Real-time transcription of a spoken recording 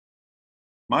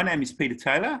My name is Peter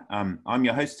Taylor. I'm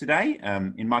your host today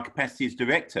in my capacity as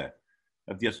Director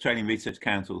of the Australian Research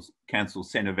Council's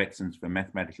Centre of Excellence for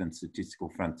Mathematical and Statistical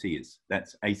Frontiers.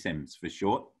 That's ACEMS for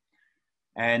short.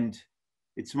 And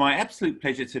it's my absolute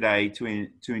pleasure today to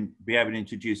be able to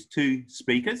introduce two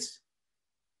speakers.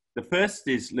 The first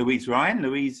is Louise Ryan.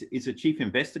 Louise is a Chief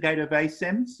Investigator of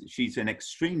ACEMS. She's an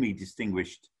extremely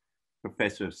distinguished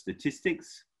Professor of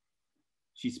Statistics.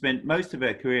 She spent most of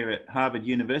her career at Harvard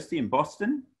University in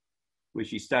Boston, where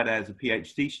she started as a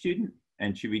PhD student,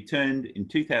 and she returned in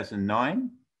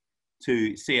 2009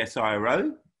 to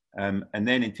CSIRO, and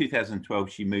then in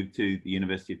 2012 she moved to the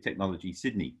University of Technology,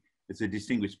 Sydney, as a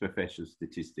distinguished professor of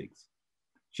statistics.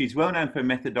 She's well known for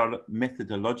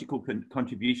methodological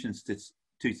contributions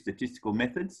to statistical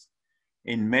methods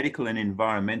in medical and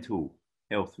environmental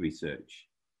health research.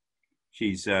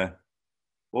 She's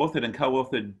authored and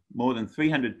co-authored more than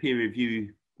 300 peer-reviewed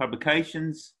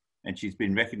publications, and she's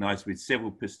been recognized with several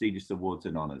prestigious awards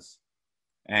and honors.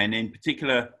 And in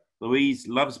particular, Louise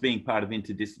loves being part of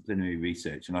interdisciplinary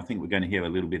research, and I think we're going to hear a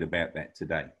little bit about that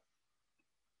today.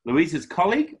 Louise's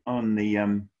colleague on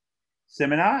the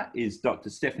seminar is Dr.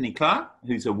 Stephanie Clark,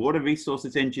 who's a water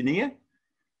resources engineer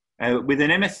with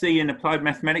an MSc in applied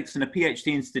mathematics and a PhD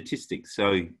in statistics.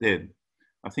 So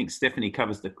I think Stephanie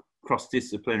covers the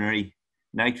cross-disciplinary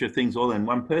nature of things all in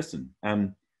one person.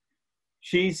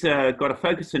 She's got a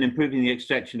focus on improving the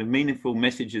extraction of meaningful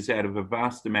messages out of a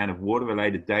vast amount of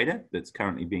water-related data that's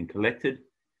currently being collected.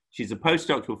 She's a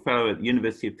postdoctoral fellow at the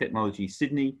University of Technology,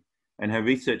 Sydney, and her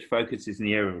research focuses in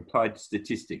the area of applied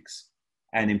statistics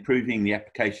and improving the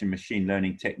application of machine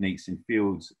learning techniques in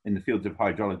the fields of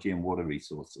hydrology and water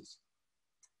resources.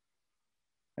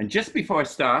 And just before I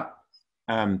start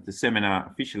the seminar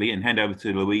officially and hand over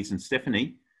to Louise and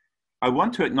Stephanie, I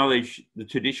want to acknowledge the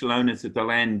traditional owners of the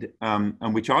land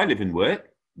on which I live and work,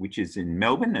 which is in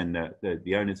Melbourne, and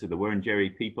the owners of the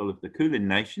Wurundjeri people of the Kulin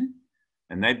Nation.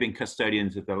 And they've been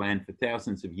custodians of the land for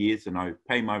thousands of years, and I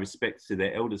pay my respects to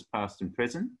their elders past and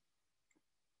present.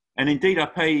 And indeed, I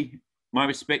pay my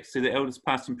respects to the elders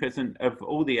past and present of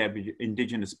all the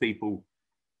Indigenous people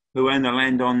who own the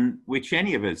land on which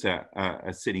any of us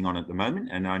are sitting on at the moment.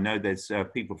 And I know there's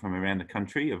people from around the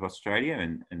country of Australia,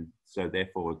 and so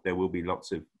therefore there will be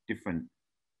lots of different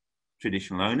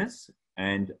traditional owners.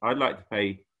 And I'd like to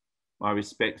pay my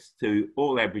respects to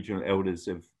all Aboriginal elders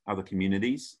of other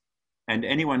communities and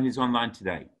anyone who's online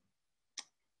today.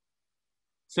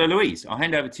 So Louise, I'll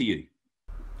hand over to you.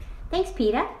 Thanks,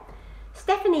 Peter.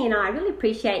 Stephanie and I really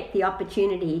appreciate the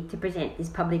opportunity to present this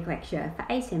public lecture for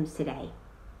ACEMS today.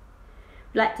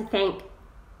 I'd like to thank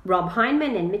Rob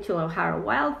Heineman and Mitchell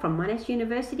O'Hara-Wild from Monash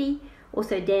University,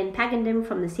 also Dan Pagandam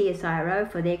from the CSIRO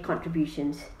for their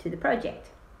contributions to the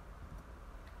project.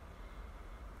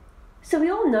 So we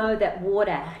all know that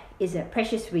water is a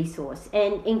precious resource,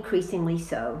 and increasingly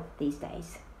so these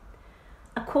days.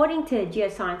 According to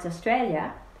Geoscience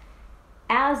Australia,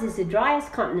 ours is the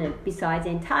driest continent besides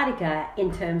Antarctica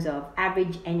in terms of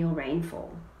average annual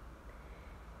rainfall.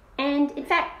 And in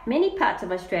fact, many parts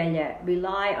of Australia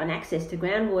rely on access to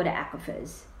groundwater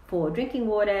aquifers for drinking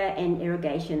water and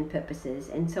irrigation purposes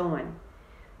and so on.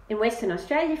 In Western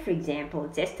Australia, for example,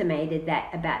 it's estimated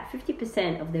that about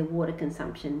 50% of their water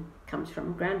consumption comes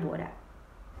from groundwater.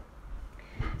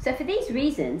 So for these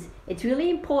reasons, it's really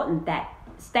important that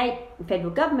state and federal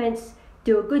governments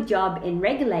do a good job in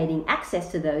regulating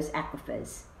access to those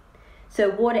aquifers.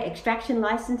 So water extraction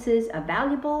licenses are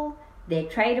valuable, they're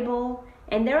tradable,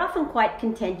 and they're often quite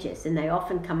contentious, and they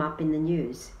often come up in the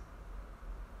news.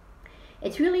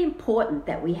 It's really important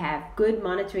that we have good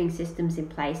monitoring systems in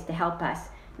place to help us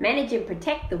manage and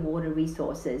protect the water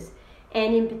resources,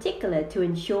 and in particular to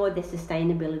ensure their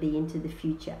sustainability into the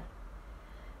future.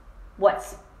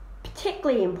 What's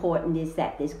particularly important is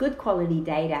that there's good quality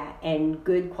data and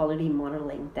good quality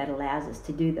modeling that allows us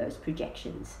to do those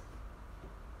projections.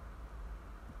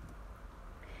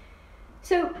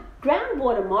 So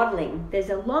groundwater modeling, there's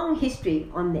a long history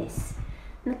on this.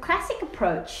 And the classic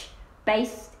approach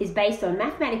is based on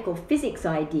mathematical physics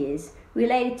ideas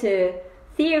related to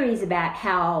theories about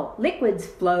how liquids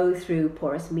flow through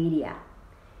porous media.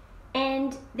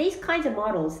 And these kinds of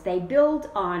models, they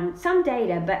build on some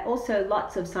data, but also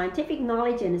lots of scientific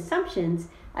knowledge and assumptions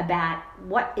about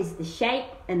what is the shape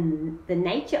and the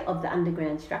nature of the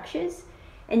underground structures.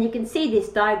 And you can see this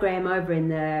diagram over in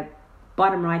the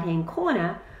bottom right-hand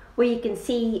corner, where you can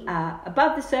see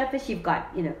above the surface, you've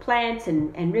got plants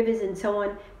and rivers and so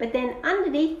on. But then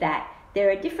underneath that, there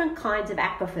are different kinds of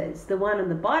aquifers. The one on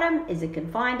the bottom is a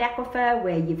confined aquifer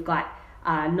where you've got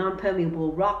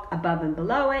non-permeable rock above and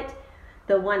below it.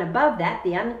 The one above that,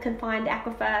 the unconfined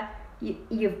aquifer,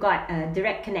 you've got a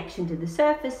direct connection to the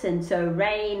surface, and so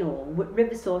rain or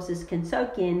river sources can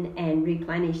soak in and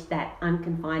replenish that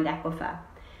unconfined aquifer.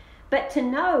 But to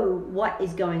know what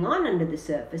is going on under the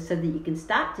surface so that you can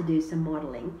start to do some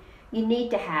modeling, you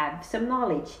need to have some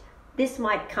knowledge. This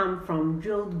might come from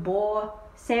drilled bore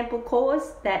sample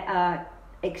cores that are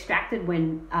extracted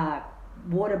when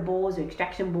water bores or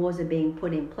extraction bores are being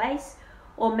put in place,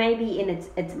 or maybe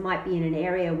it might be in an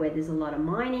area where there's a lot of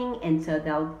mining, and so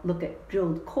they'll look at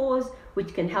drilled cores,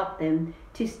 which can help them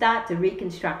to start to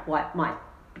reconstruct what might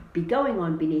be going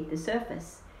on beneath the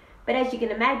surface. But as you can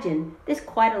imagine, there's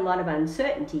quite a lot of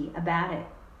uncertainty about it.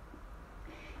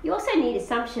 You also need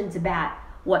assumptions about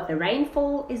what the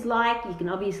rainfall is like. You can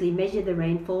obviously measure the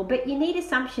rainfall, but you need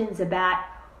assumptions about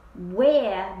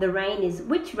where the rain is,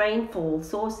 which rainfall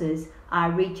sources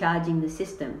are recharging the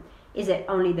system. Is it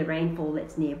only the rainfall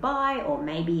that's nearby, or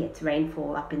maybe it's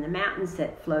rainfall up in the mountains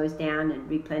that flows down and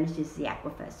replenishes the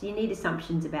aquifer? So you need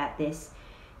assumptions about this.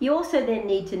 You also then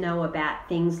need to know about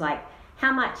things like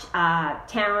how much are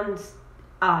towns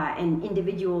and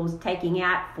individuals taking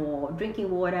out for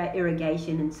drinking water,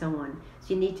 irrigation, and so on.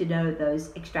 So you need to know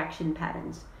those extraction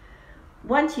patterns.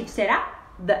 Once you've set up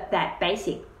that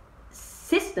basic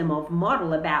system of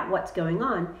model about what's going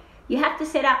on, you have to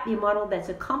set up your model that's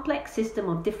a complex system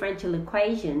of differential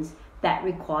equations that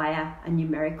require a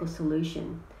numerical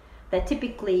solution. They're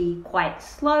typically quite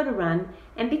slow to run,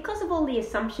 and because of all the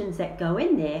assumptions that go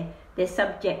in there, they're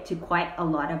subject to quite a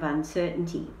lot of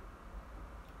uncertainty.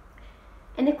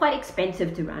 And they're quite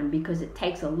expensive to run because it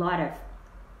takes a lot of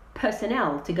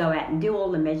personnel to go out and do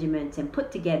all the measurements and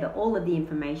put together all of the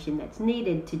information that's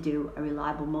needed to do a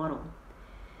reliable model.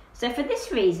 So for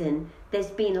this reason, there's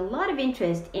been a lot of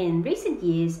interest in recent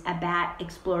years about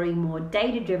exploring more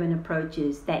data-driven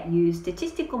approaches that use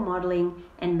statistical modeling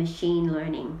and machine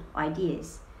learning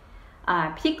ideas.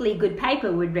 A particularly good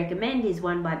paper we'd recommend is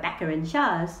one by Bakker and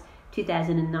Shahs,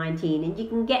 2019, and you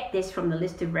can get this from the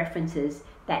list of references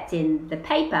that's in the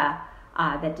paper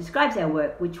that describes our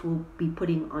work, which we'll be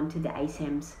putting onto the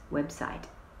ACEMS website.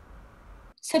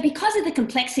 So because of the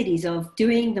complexities of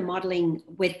doing the modeling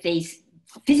with these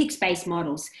physics-based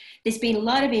models, there's been a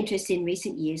lot of interest in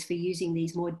recent years for using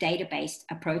these more data-based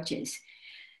approaches.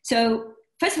 So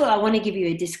first of all, I want to give you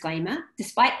a disclaimer.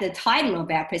 Despite the title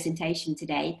of our presentation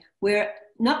today, we're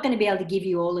not going to be able to give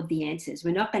you all of the answers.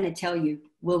 We're not going to tell you,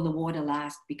 will the water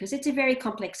last? Because it's a very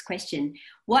complex question.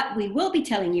 What we will be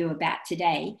telling you about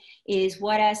today is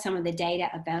what are some of the data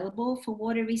available for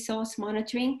water resource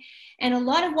monitoring. And a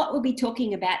lot of what we'll be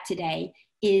talking about today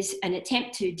is an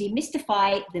attempt to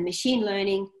demystify the machine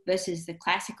learning versus the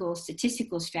classical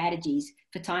statistical strategies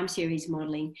for time series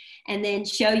modeling, and then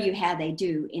show you how they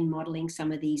do in modeling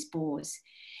some of these bores.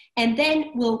 And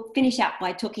then we'll finish up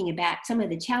by talking about some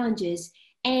of the challenges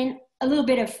and a little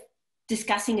bit of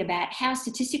discussing about how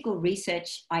statistical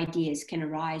research ideas can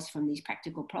arise from these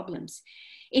practical problems.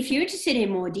 If you're interested in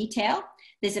more detail,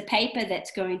 there's a paper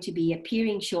that's going to be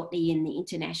appearing shortly in the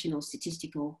International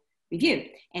Statistical Review,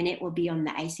 and it will be on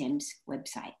the ACEMS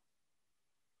website.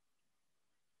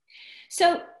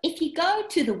 So if you go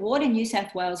to the Water New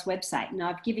South Wales website, and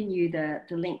I've given you the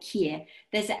link here,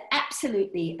 there's an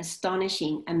absolutely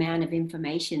astonishing amount of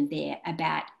information there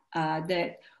about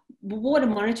the water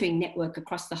monitoring network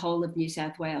across the whole of New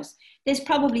South Wales. There's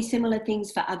probably similar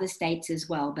things for other states as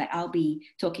well, but I'll be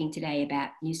talking today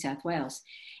about New South Wales.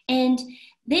 And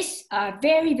this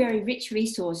very, very rich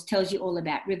resource tells you all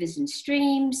about rivers and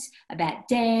streams, about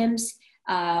dams,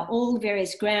 all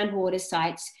various groundwater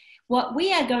sites. What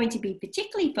we are going to be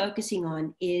particularly focusing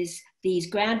on is these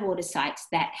groundwater sites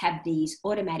that have these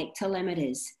automatic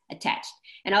telemeters attached.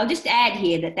 And I'll just add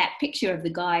here that that picture of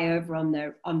the guy over on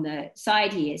the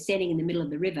side here, standing in the middle of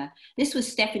the river, this was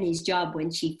Stephanie's job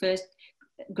when she first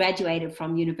graduated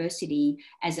from university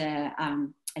as a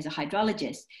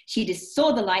hydrologist. She just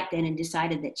saw the light then and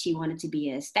decided that she wanted to be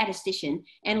a statistician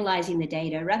analyzing the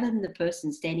data rather than the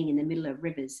person standing in the middle of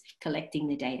rivers collecting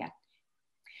the data.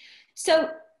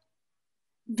 So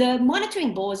the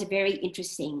monitoring bores are very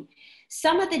interesting.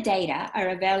 Some of the data are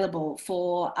available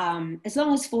for as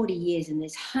long as 40 years, and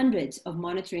there's hundreds of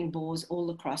monitoring bores all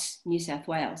across New South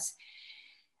Wales.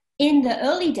 In the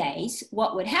early days,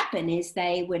 what would happen is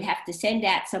they would have to send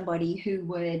out somebody who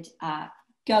would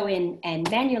go in and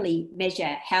manually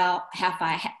measure how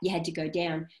far you had to go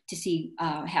down to see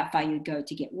how far you'd go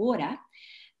to get water.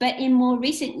 But in more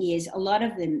recent years, a lot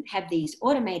of them have these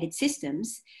automated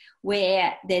systems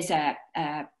where there's a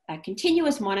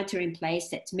continuous monitor in place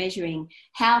that's measuring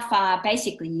how far,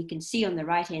 basically you can see on the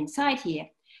right-hand side here,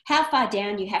 how far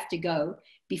down you have to go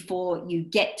before you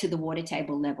get to the water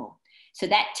table level. So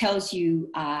that tells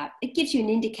you, it gives you an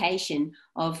indication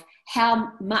of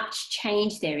how much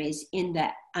change there is in the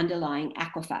underlying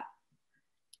aquifer.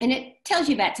 And it tells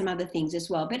you about some other things as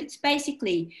well, but it's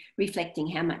basically reflecting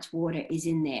how much water is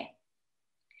in there.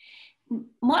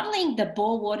 Modeling the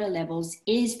bore water levels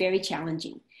is very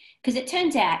challenging because it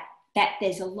turns out that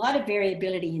there's a lot of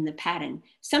variability in the pattern.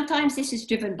 Sometimes this is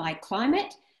driven by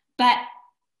climate, but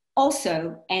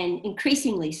also, and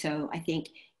increasingly so, I think,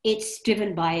 it's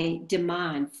driven by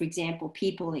demand. For example,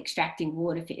 people extracting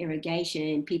water for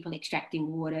irrigation, people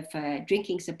extracting water for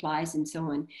drinking supplies and so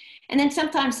on. And then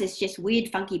sometimes there's just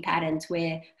weird, funky patterns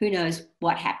where who knows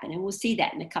what happened. And we'll see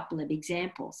that in a couple of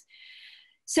examples.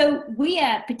 So we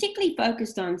are particularly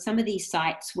focused on some of these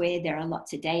sites where there are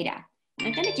lots of data.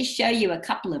 I'm going to just show you a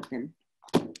couple of them.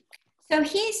 So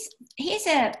here's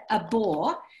a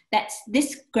bore.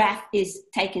 This graph is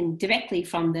taken directly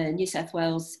from the New South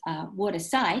Wales water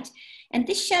site. And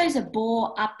this shows a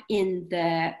bore up in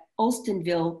the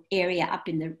Alstonville area, up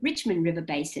in the Richmond River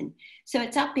Basin. So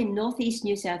it's up in northeast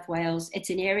New South Wales.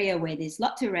 It's an area where there's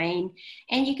lots of rain.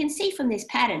 And you can see from this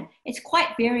pattern, it's quite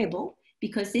variable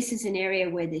because this is an area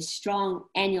where there's strong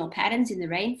annual patterns in the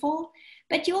rainfall.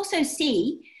 But you also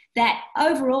see that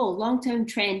overall long-term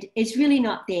trend is really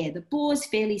not there. The bore's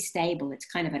fairly stable. It's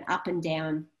kind of an up and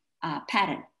down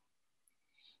pattern.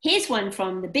 Here's one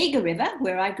from the Bega River,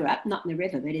 where I grew up, not in the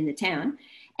river, but in the town.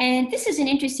 And this is an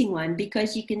interesting one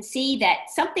because you can see that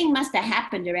something must have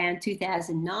happened around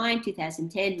 2009,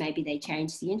 2010. Maybe they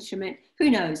changed the instrument.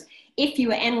 Who knows? If you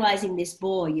were analyzing this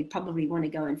bore, you'd probably want to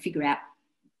go and figure out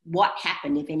what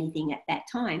happened, if anything, at that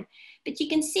time. But you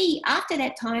can see after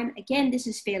that time, again, this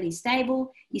is fairly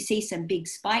stable. You see some big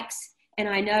spikes. And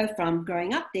I know from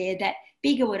growing up there that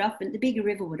the Bega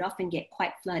River would often get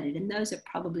quite flooded. And those are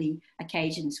probably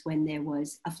occasions when there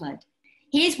was a flood.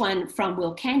 Here's one from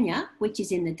Wilcannia, which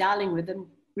is in the Darling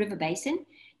River Basin.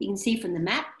 You can see from the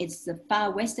map, it's the far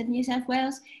west of New South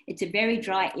Wales. It's a very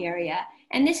dry area.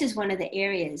 And this is one of the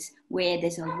areas where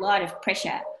there's a lot of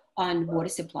pressure on water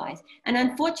supplies. And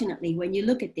unfortunately, when you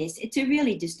look at this, it's a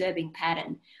really disturbing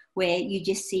pattern where you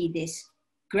just see this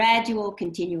gradual,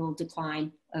 continual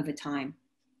decline over time.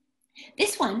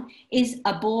 This one is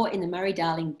a bore in the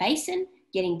Murray-Darling Basin,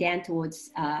 getting down towards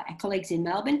our colleagues in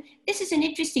Melbourne. This is an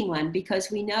interesting one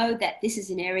because we know that this is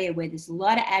an area where there's a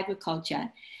lot of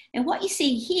agriculture. And what you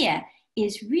see here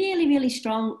is really, really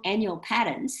strong annual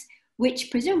patterns, which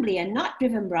presumably are not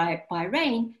driven by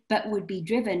rain, but would be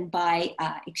driven by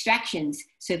extractions.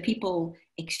 So people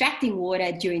extracting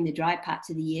water during the dry parts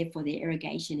of the year for their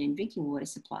irrigation and drinking water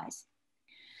supplies.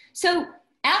 So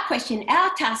our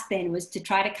task then was to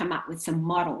try to come up with some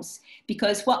models,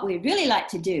 because what we'd really like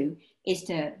to do is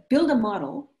to build a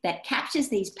model that captures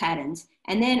these patterns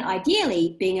and then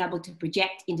ideally being able to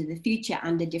project into the future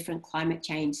under different climate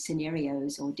change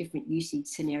scenarios or different usage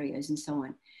scenarios and so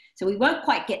on. So we won't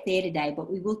quite get there today,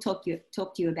 but we will talk to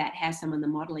you about how some of the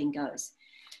modeling goes.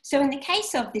 So in the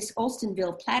case of this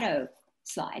Alstonville Plateau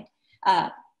slide,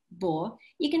 bore,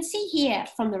 you can see here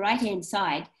from the right-hand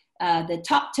side, the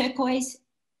top turquoise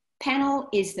panel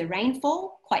is the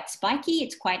rainfall, quite spiky.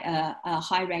 It's quite a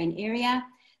high rain area.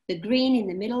 The green in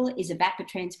the middle is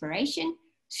evapotranspiration,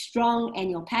 strong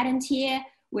annual patterns here,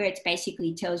 where it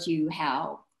basically tells you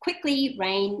how quickly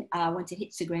rain, once it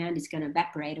hits the ground, is going to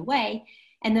evaporate away.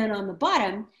 And then on the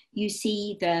bottom, you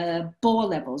see the bore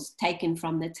levels taken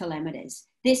from the telemeters.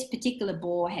 This particular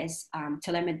bore has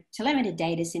telemeter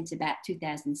data since about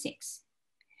 2006.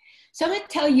 So I'm going to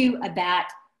tell you about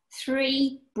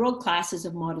three broad classes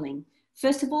of modeling.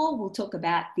 First of all, we'll talk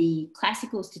about the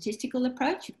classical statistical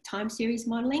approach of time series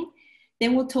modeling.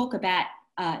 Then we'll talk about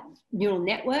neural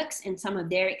networks and some of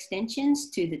their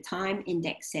extensions to the time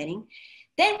index setting.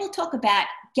 Then we'll talk about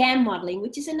GAN modeling,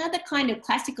 which is another kind of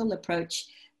classical approach,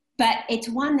 but it's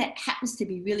one that happens to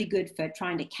be really good for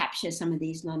trying to capture some of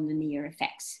these nonlinear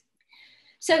effects.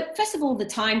 So first of all, the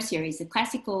time series, the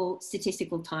classical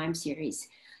statistical time series.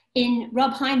 In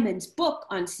Rob Heineman's book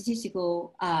on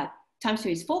statistical time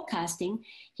series forecasting,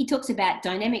 he talks about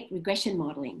dynamic regression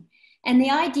modeling. And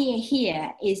the idea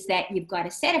here is that you've got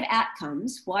a set of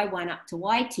outcomes, y1 up to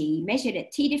yt, measured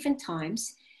at t different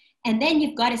times, and then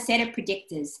you've got a set of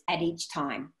predictors at each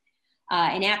time.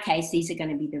 In our case, these are going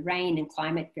to be the rain and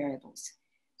climate variables.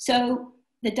 So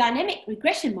the dynamic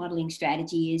regression modeling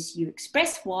strategy is you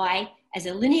express y as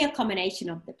a linear combination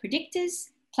of the predictors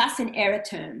plus an error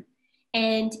term.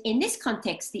 And in this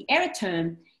context, the error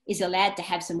term is allowed to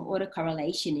have some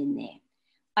autocorrelation in there.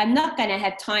 I'm not going to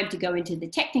have time to go into the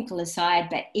technical aside,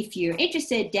 but if you're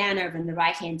interested, down over on the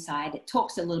right-hand side, it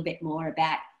talks a little bit more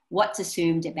about what's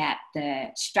assumed about the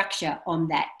structure on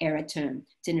that error term.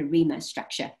 It's an ARIMA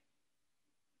structure.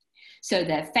 So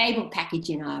the Fable package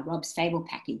in R, Rob's Fable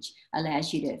package,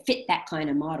 allows you to fit that kind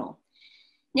of model.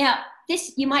 Now,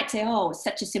 this, you might say, oh, it's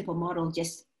such a simple model,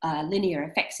 just linear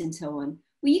effects and so on.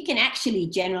 Well, you can actually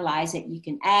generalize it. You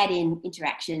can add in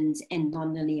interactions and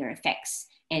nonlinear effects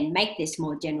and make this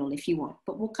more general if you want,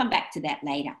 but we'll come back to that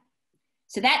later.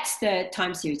 So that's the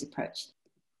time series approach.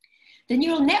 The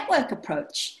neural network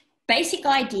approach, basic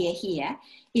idea here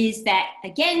is that,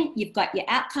 again, you've got your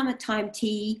outcome at time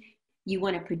t. You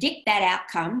want to predict that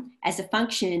outcome as a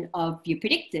function of your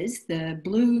predictors, the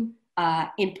blue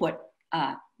input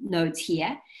nodes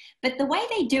here. But the way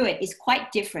they do it is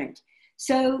quite different.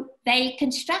 So they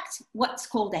construct what's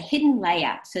called a hidden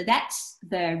layer. So that's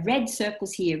the red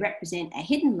circles here represent a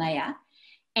hidden layer,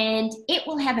 and it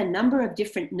will have a number of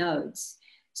different nodes.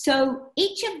 So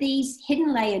each of these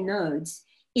hidden layer nodes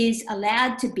is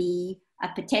allowed to be a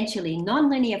potentially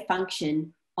nonlinear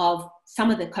function of some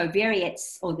of the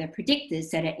covariates or the predictors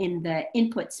that are in the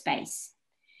input space.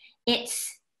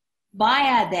 It's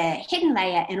via the hidden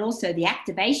layer and also the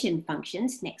activation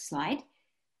functions, next slide.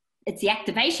 It's the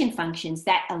activation functions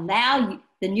that allow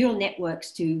the neural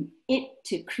networks to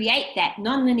create that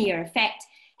nonlinear effect.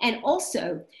 And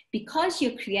also, because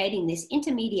you're creating this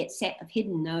intermediate set of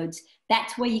hidden nodes,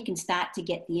 that's where you can start to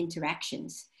get the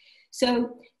interactions.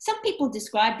 So some people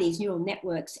describe these neural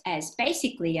networks as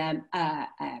basically a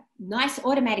nice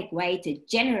automatic way to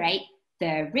generate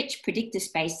the rich predictor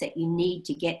space that you need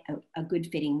to get a good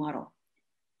fitting model.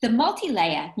 The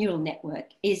multi-layer neural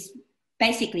network is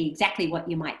basically exactly what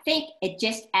you might think. It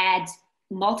just adds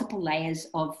multiple layers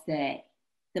of the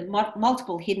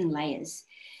multiple hidden layers.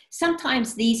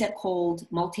 Sometimes these are called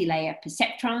multi-layer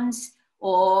perceptrons,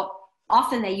 or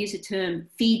often they use the term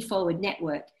feed-forward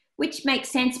network, which makes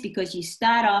sense because you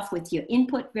start off with your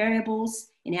input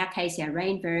variables, in our case, our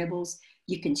rain variables.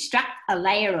 You construct a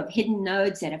layer of hidden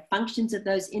nodes that are functions of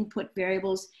those input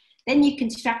variables. Then you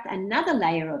construct another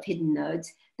layer of hidden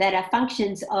nodes that are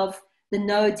functions of the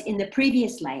nodes in the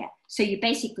previous layer. So you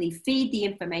basically feed the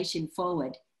information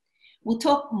forward. We'll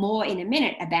talk more in a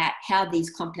minute about how these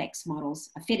complex models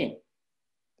are fitted.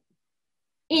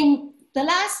 In the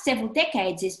last several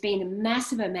decades, there's been a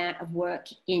massive amount of work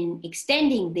in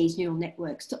extending these neural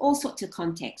networks to all sorts of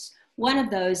contexts. One of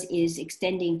those is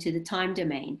extending to the time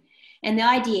domain. And the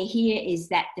idea here is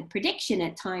that the prediction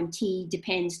at time t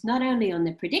depends not only on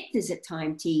the predictors at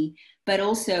time t, but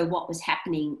also what was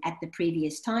happening at the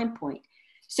previous time point.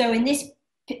 So in this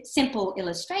simple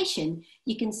illustration,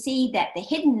 you can see that the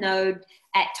hidden node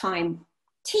at time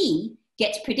t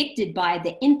gets predicted by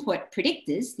the input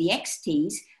predictors, the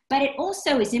xt's, but it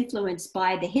also is influenced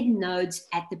by the hidden nodes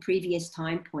at the previous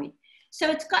time point. So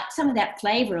it's got some of that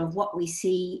flavor of what we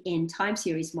see in time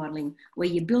series modeling, where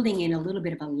you're building in a little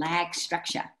bit of a lag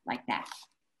structure like that.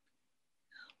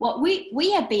 What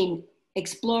we have been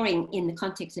exploring in the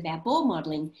context of our ball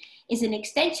modeling is an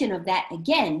extension of that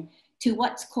again to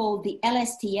what's called the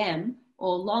LSTM,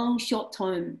 or long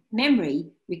short-term memory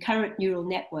recurrent neural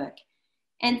network.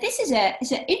 And this is an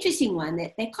interesting one.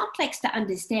 That they're complex to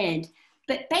understand,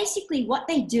 but basically what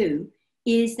they do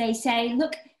is they say,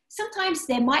 look, sometimes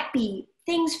there might be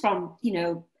things from,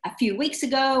 a few weeks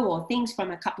ago or things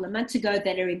from a couple of months ago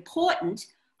that are important.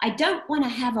 I don't want to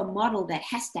have a model that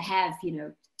has to have,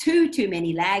 too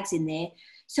many lags in there.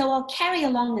 So I'll carry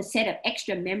along a set of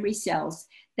extra memory cells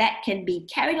that can be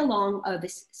carried along over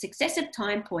successive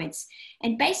time points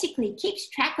and basically keeps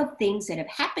track of things that have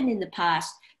happened in the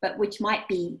past, but which might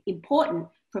be important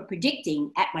for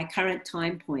predicting at my current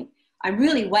time point. I'm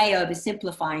really way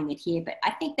oversimplifying it here, but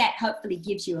I think that hopefully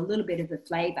gives you a little bit of a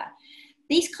flavor.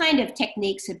 These kind of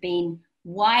techniques have been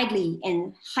widely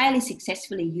and highly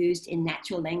successfully used in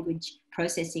natural language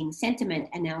processing sentiment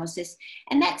analysis.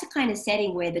 And that's a kind of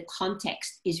setting where the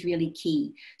context is really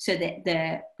key, so that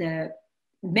the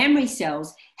memory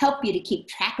cells help you to keep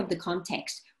track of the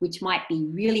context, which might be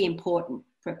really important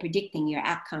for predicting your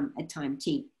outcome at time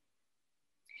t.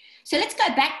 So let's go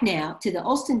back now to the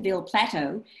Alstonville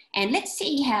Plateau and let's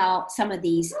see how some of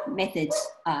these methods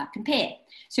compare.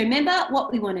 So remember,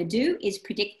 what we want to do is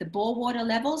predict the bore water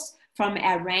levels from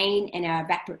our rain and our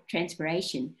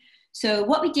evapotranspiration. So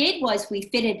what we did was we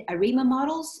fitted ARIMA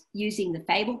models using the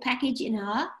Fable package in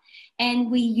R, and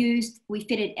we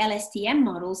fitted LSTM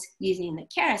models using the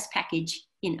Keras package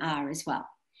in R as well.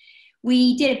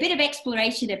 We did a bit of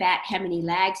exploration about how many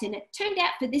lags, and it turned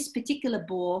out for this particular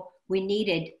bore, we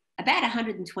needed about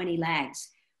 120 lags,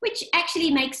 which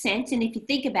actually makes sense. And if you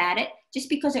think about it, just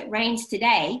because it rains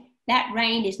today, that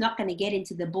rain is not going to get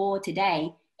into the bore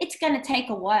today it's going to take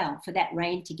a while for that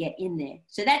rain to get in there.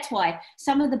 So that's why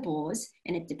some of the bores,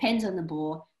 and it depends on the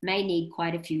bore, may need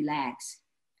quite a few lags.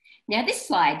 Now this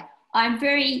slide, I'm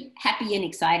very happy and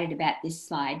excited about this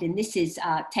slide, and this is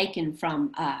taken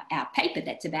from our paper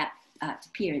that's about to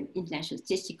appear in International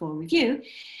Statistical Review.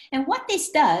 And what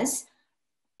this does,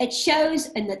 it shows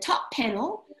in the top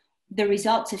panel the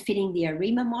results of fitting the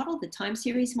ARIMA model, the time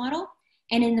series model,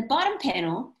 and in the bottom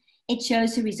panel, it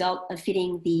shows the result of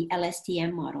fitting the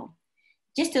LSTM model.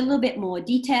 Just a little bit more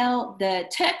detail, the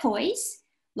turquoise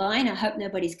line, I hope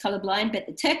nobody's colorblind, but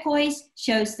the turquoise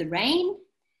shows the rain,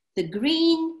 the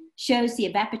green shows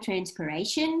the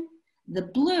evapotranspiration, the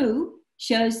blue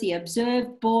shows the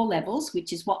observed bore levels,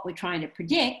 which is what we're trying to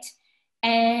predict,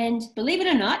 and believe it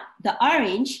or not, the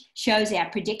orange shows our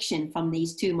prediction from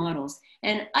these two models.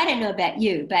 And I don't know about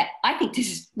you, but I think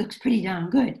this looks pretty darn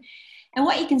good. And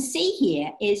what you can see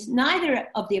here is neither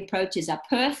of the approaches are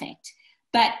perfect,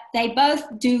 but they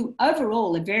both do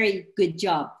overall a very good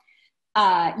job.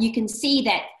 You can see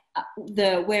that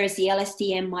whereas the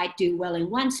LSTM might do well in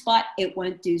one spot, it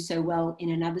won't do so well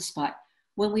in another spot.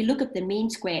 When we look at the mean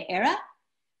square error,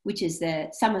 which is the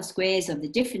sum of squares of the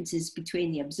differences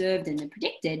between the observed and the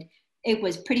predicted, it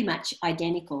was pretty much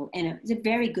identical, and it was a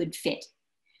very good fit.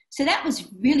 So that was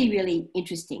really, really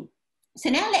interesting. So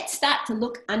now let's start to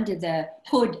look under the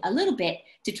hood a little bit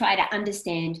to try to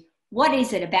understand what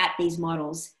is it about these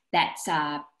models that's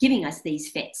giving us these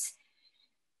fits.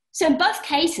 So in both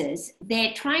cases,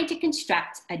 they're trying to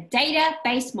construct a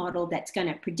data-based model that's going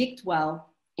to predict well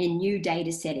in new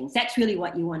data settings. That's really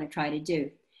what you want to try to do.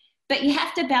 But you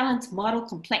have to balance model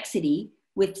complexity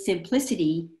with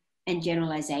simplicity and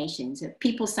generalizations.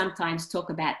 People sometimes talk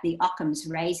about the Occam's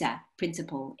razor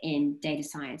principle in data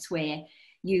science, where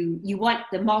you want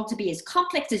the model to be as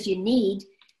complex as you need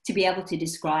to be able to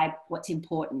describe what's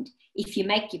important. If you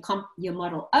make your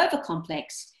model over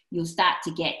complex, you'll start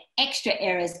to get extra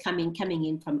errors coming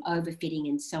in from overfitting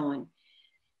and so on.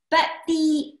 But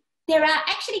there are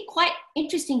actually quite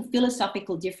interesting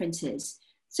philosophical differences.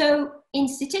 So in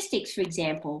statistics, for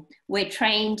example, we're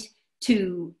trained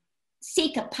to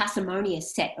seek a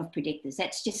parsimonious set of predictors.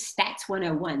 That's just stats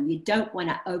 101. You don't want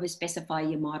to overspecify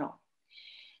your model.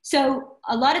 So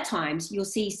a lot of times you'll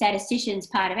see statisticians,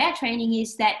 part of our training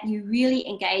is that you really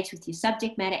engage with your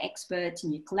subject matter experts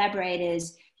and your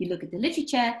collaborators. You look at the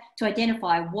literature to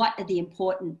identify what are the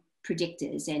important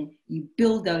predictors and you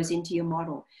build those into your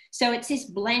model. So it's this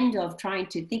blend of trying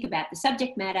to think about the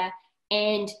subject matter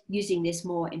and using this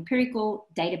more empirical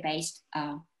data-based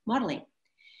modeling.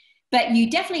 But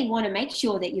you definitely want to make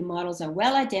sure that your models are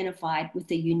well identified with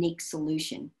a unique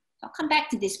solution. I'll come back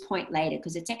to this point later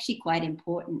because it's actually quite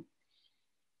important.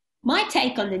 My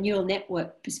take on the neural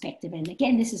network perspective, and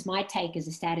again, this is my take as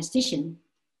a statistician,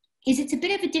 is it's a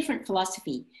bit of a different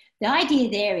philosophy. The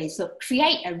idea there is, look,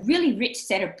 create a really rich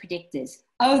set of predictors,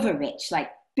 over-rich,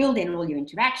 like build in all your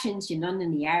interactions, your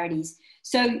non-linearities.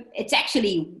 So it's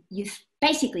actually,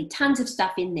 basically tons of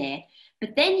stuff in there,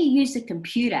 but then you use the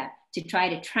computer to try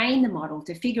to train the model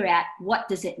to figure out what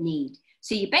does it need.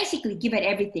 So you basically give it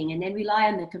everything and then rely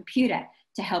on the computer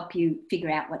to help you figure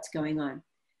out what's going on.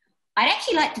 I'd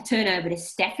actually like to turn over to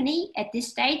Stephanie at this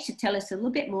stage to tell us a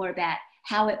little bit more about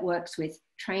how it works with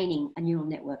training a neural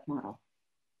network model.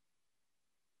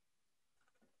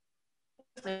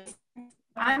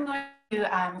 I'm going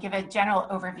to give a general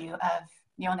overview of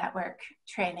neural network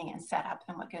training and setup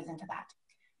and what goes into that.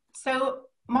 So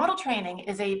model training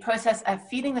is a process of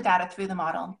feeding the data through the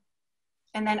model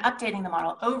and then updating the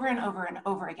model over and over and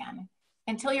over again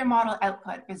until your model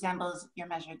output resembles your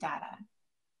measured data.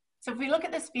 So if we look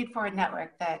at this feed-forward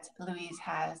network that Louise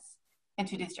has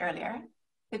introduced earlier,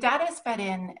 the data is fed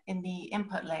in the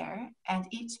input layer, and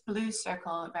each blue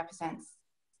circle represents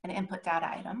an input data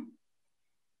item.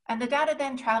 And the data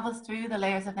then travels through the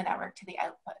layers of the network to the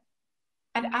output.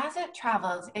 And as it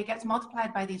travels, it gets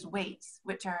multiplied by these weights,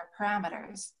 which are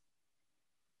parameters.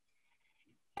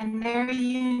 And they're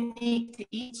unique to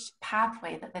each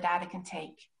pathway that the data can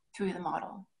take through the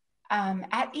model.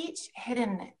 At each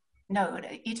hidden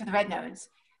node, each of the red nodes,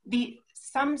 the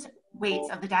sums weights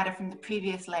of the data from the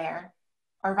previous layer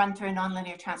are run through a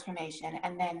nonlinear transformation,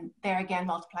 and then they're again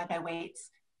multiplied by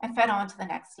weights and fed on to the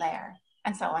next layer,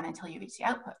 and so on until you reach the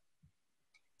output.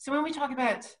 So when we talk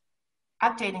about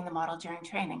updating the model during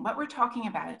training, what we're talking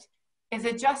about is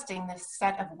adjusting this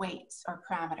set of weights or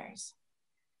parameters.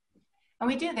 And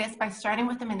we do this by starting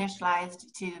with them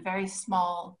initialized to very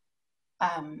small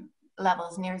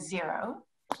levels near 0.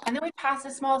 And then we pass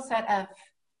a small set of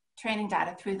training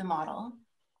data through the model,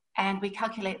 and we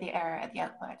calculate the error at the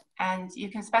output. And you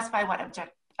can specify what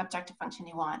objective function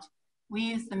you want. We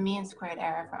use the mean squared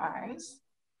error for ours.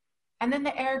 And then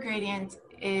the error gradient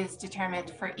is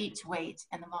determined for each weight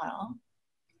in the model.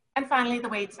 And finally, the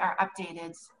weights are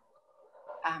updated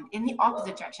in the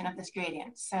opposite direction of this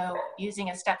gradient. So using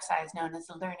a step size known as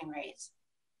the learning rate.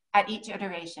 At each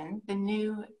iteration, the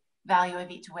new value of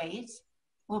each weight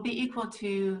will be equal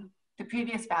to the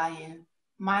previous value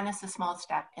minus a small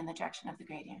step in the direction of the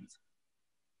gradient.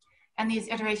 And these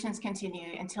iterations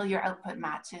continue until your output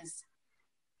matches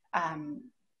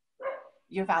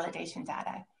your validation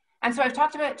data. And so I've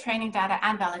talked about training data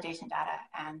and validation data,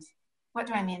 and what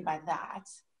do I mean by that?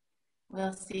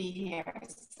 We'll see here.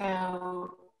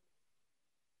 So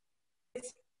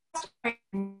it's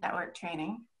network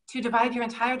training to divide your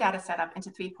entire data set up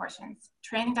into 3 portions: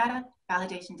 training data,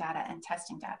 validation data, and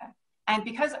testing data. And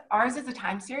because ours is a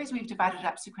time series, we've divided it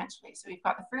up sequentially. So we've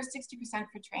got the first 60%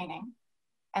 for training,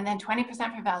 and then 20%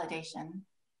 for validation,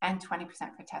 and 20%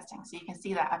 for testing. So you can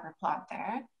see that upper plot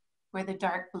there, where the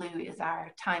dark blue is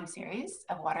our time series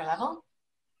of water level.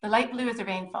 The light blue is the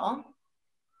rainfall.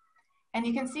 And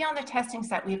you can see on the testing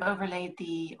set, we've overlaid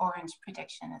the orange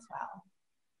prediction as well.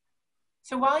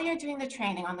 So while you're doing the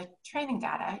training on the training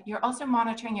data, you're also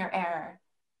monitoring your error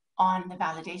on the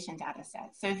validation data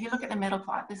set. So if you look at the middle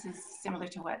plot, this is similar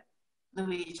to what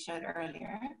Louise showed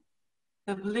earlier.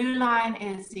 The blue line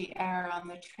is the error on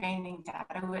the training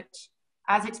data, which,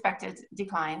 as expected,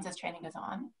 declines as training goes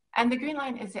on. And the green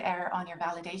line is the error on your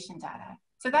validation data.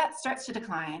 So that starts to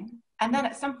decline, and then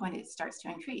at some point it starts to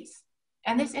increase.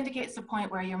 And this indicates the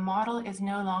point where your model is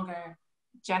no longer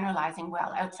generalizing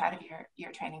well outside of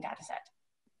your training data set.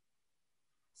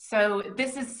 So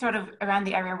this is sort of around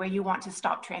the area where you want to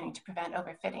stop training to prevent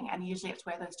overfitting, and usually it's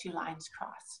where those 2 lines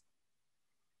cross.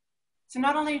 So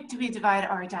not only do we divide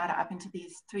our data up into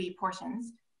these 3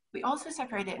 portions, we also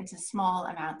separate it into small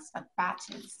amounts of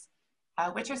batches,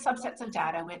 which are subsets of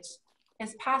data which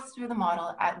is passed through the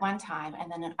model at one time,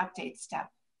 and then an update step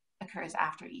occurs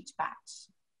after each batch.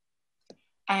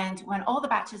 And when all the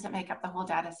batches that make up the whole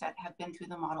data set have been through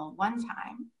the model one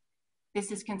time,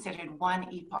 this is considered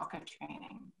one epoch of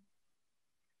training.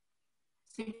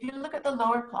 So if you look at the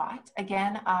lower plot,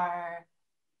 again, our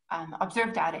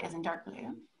observed data is in dark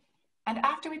blue. And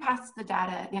after we pass the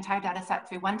data, the entire data set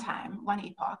through one time, one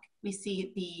epoch, we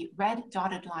see the red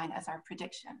dotted line as our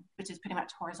prediction, which is pretty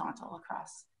much horizontal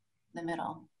across the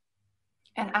middle.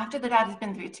 And after the data has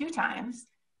been through 2 times,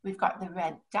 we've got the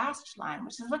red dashed line,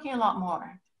 which is looking a lot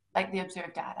more like the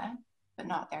observed data, but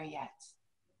not there yet.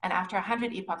 And after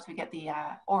 100 epochs, we get the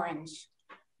orange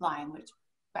line, which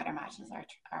better matches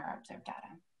our observed data.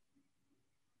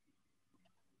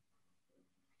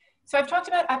 So I've talked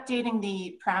about updating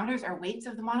the parameters or weights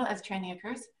of the model as training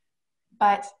occurs,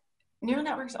 but neural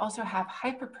networks also have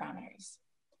hyperparameters.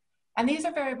 And these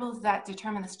are variables that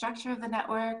determine the structure of the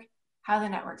network, how the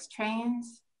network's trained,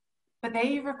 but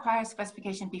they require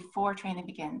specification before training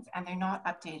begins, and they're not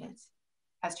updated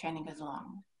as training goes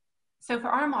along. So for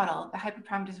our model, the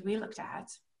hyperparameters we looked at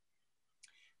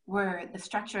were the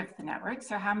structure of the network.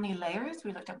 So how many layers?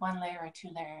 We looked at 1 layer or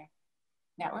 2-layer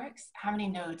networks, how many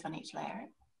nodes on each layer.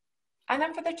 And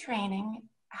then for the training,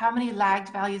 how many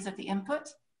lagged values of the input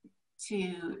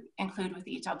to include with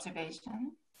each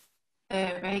observation,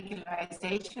 the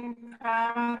regularization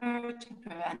parameter to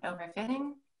prevent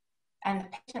overfitting, and the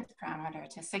patience parameter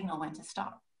to signal when to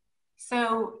stop.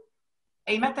 So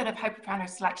a method of hyperparameter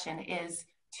selection is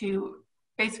to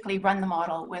basically run the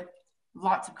model with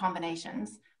lots of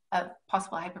combinations of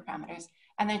possible hyperparameters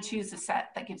and then choose a set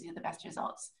that gives you the best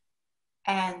results.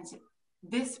 And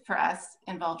this for us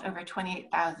involved over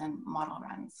 28,000 model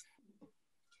runs.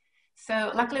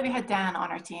 So luckily we had Dan on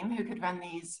our team who could run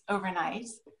these overnight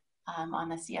on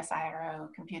the CSIRO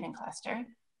computing cluster.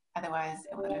 Otherwise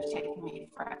it would have taken me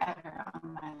forever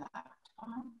on my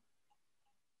laptop.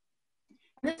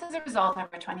 And this is a result of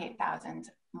over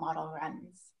 28,000 model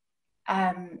runs.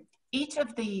 Each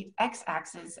of the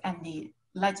x-axis and the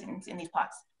legends in these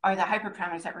plots are the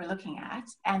hyperparameters that we're looking at,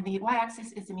 and the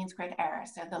y-axis is the mean squared error,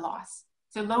 so the loss.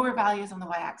 So lower values on the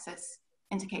y-axis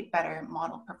indicate better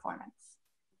model performance.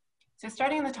 So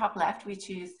starting in the top left, we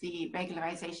choose the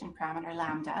regularization parameter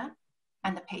lambda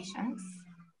and the patience.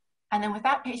 And then with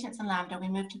that patience and lambda, we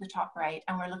move to the top right,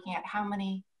 and we're looking at how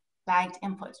many lagged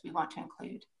inputs we want to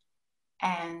include.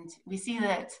 And we see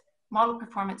that model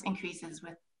performance increases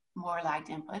with more lagged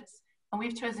inputs, and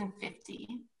we've chosen 50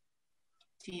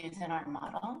 to use in our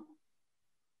model.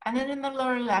 And then in the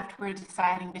lower left, we're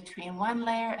deciding between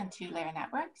 1-layer and 2-layer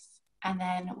networks. And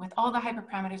then with all the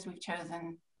hyperparameters we've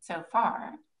chosen so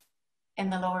far, in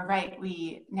the lower right,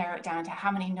 we narrow it down to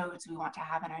how many nodes we want to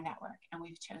have in our network, and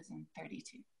we've chosen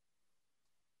 32.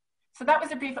 So that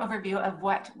was a brief overview of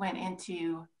what went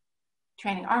into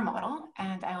training our model,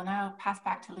 and I will now pass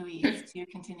back to Louise to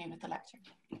continue with the lecture.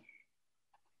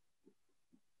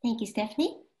 Thank you,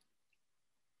 Stephanie.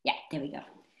 Yeah, there we go.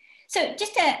 So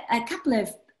just a couple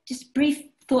of just brief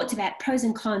thoughts about pros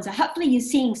and cons. Hopefully you're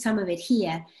seeing some of it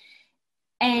here.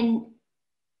 And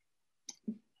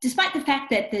despite the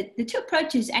fact that the two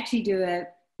approaches actually do a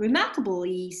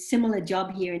remarkably similar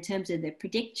job here in terms of the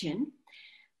prediction,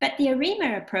 but the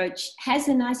AREMA approach has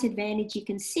a nice advantage. You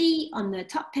can see on the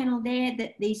top panel there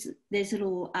that there's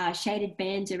little shaded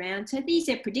bands around. So these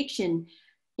are prediction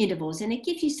intervals, and it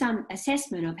gives you some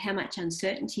assessment of how much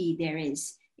uncertainty there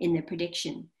is in the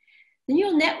prediction. The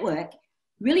neural network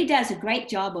really does a great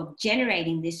job of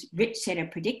generating this rich set of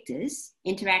predictors,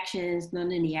 interactions,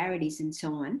 nonlinearities, and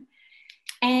so on.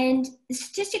 And the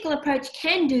statistical approach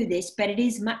can do this, but it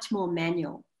is much more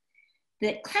manual.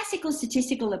 The classical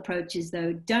statistical approaches,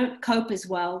 though, don't cope as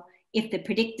well if the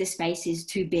predictor space is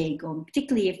too big, or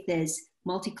particularly if there's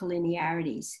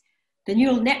multicollinearities. The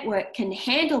neural network can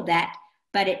handle that,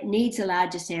 but it needs a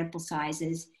larger sample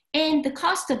sizes. And the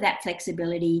cost of that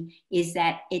flexibility is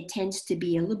that it tends to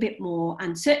be a little bit more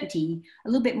uncertainty, a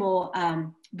little bit more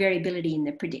variability in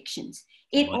the predictions.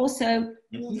 It also...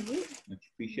 Much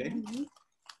appreciated.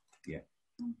 Yeah.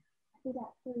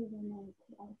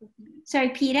 Sorry,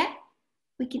 Peter.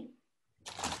 We can...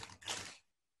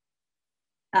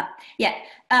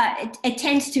 it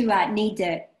tends to need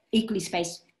the equally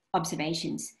spaced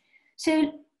observations.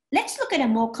 So let's look at a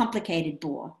more complicated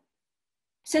bohr.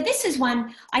 So this is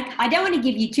one, I don't want to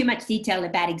give you too much detail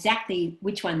about exactly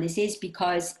which one this is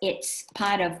because it's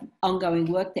part of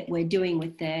ongoing work that we're doing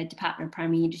with the Department of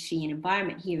Primary Industry and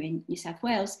Environment here in New South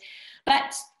Wales.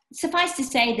 But suffice to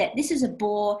say that this is a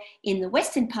bohr in the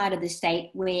western part of the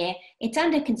state where it's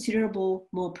under considerable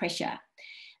more pressure.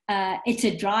 It's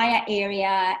a drier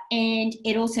area, and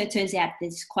it also turns out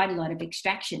there's quite a lot of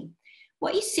extraction.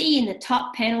 What you see in the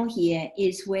top panel here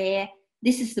is where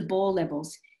this is the bohr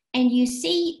levels. And you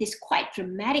see this quite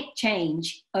dramatic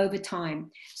change over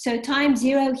time. So time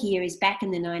zero here is back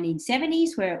in the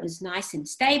 1970s where it was nice and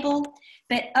stable.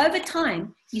 But over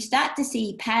time, you start to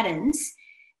see patterns.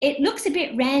 It looks a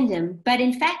bit random, but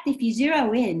in fact, if you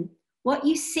zero in, what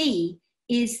you see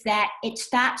is that it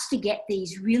starts to get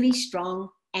these really strong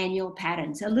annual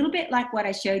patterns, a little bit like what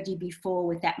I showed you before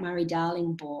with that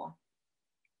Murray-Darling bohr.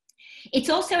 It's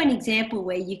also an example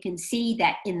where you can see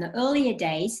that in the earlier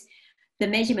days, the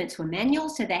measurements were manual,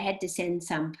 so they had to send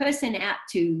some person out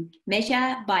to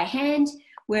measure by hand,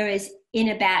 whereas in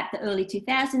about the early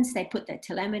 2000s, they put the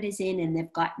telemeters in and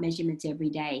they've got measurements every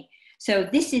day. So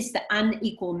this is the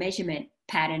unequal measurement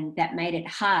pattern that made it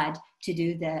hard to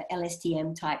do the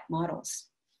LSTM type models.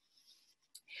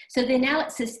 So the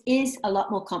analysis is a lot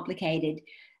more complicated,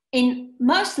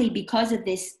 mostly because of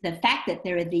this, the fact that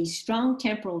there are these strong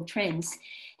temporal trends.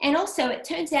 And also it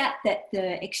turns out that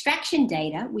the extraction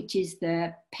data, which is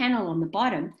the panel on the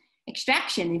bottom,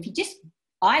 extraction, if you just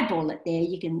eyeball it there,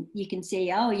 you can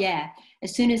see, oh yeah,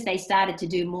 as soon as they started to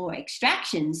do more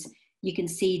extractions, you can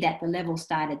see that the level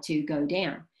started to go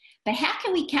down. But how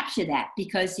can we capture that?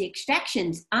 Because the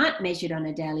extractions aren't measured on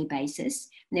a daily basis,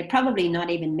 and they're probably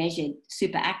not even measured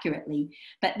super accurately,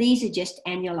 but these are just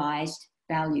annualized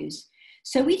values.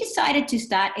 So we decided to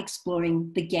start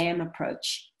exploring the GAM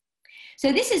approach.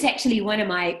 So this is actually one of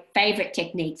my favorite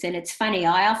techniques, and it's funny,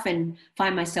 I often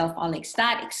find myself, I'll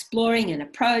start exploring an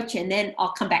approach and then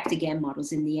I'll come back to GAM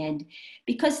models in the end,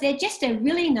 because they're just a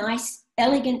really nice,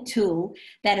 elegant tool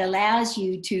that allows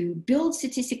you to build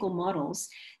statistical models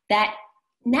that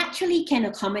naturally can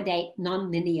accommodate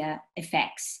nonlinear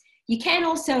effects. You can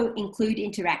also include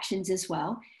interactions as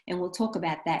well, and we'll talk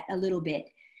about that a little bit.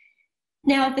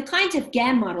 Now, the kinds of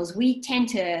GAM models, we tend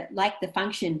to like the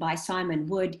function by Simon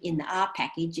Wood in the R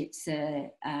package. It's a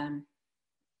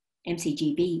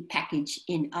MCGB package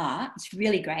in R. It's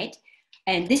really great.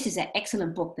 And this is an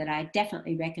excellent book that I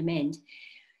definitely recommend.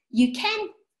 You can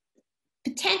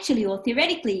potentially or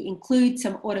theoretically include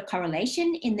some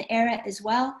autocorrelation in the error as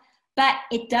well, but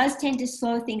it does tend to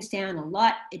slow things down a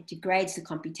lot. It degrades the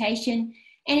computation.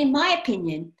 And in my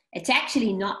opinion, it's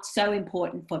actually not so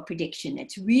important for prediction.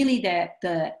 It's really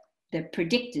the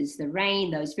predictors, the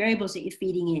rain, those variables that you're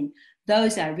feeding in,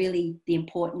 those are really the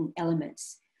important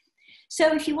elements.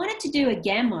 So if you wanted to do a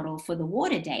GAM model for the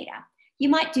water data, you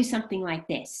might do something like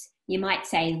this. You might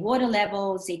say water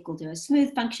levels equal to a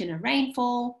smooth function of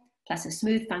rainfall plus a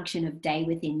smooth function of day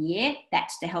within year.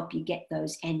 That's to help you get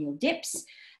those annual dips.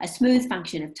 A smooth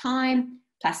function of time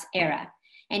plus error.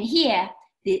 And here,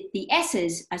 the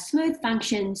S's are smooth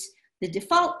functions. The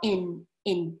default in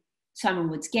Simon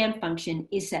Wood's GAM function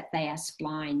is that they are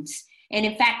splines. And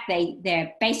in fact,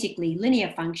 they're basically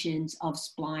linear functions of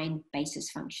spline basis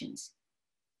functions.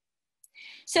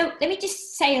 So let me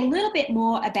just say a little bit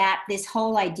more about this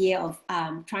whole idea of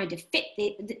trying to fit.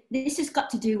 This has got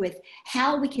to do with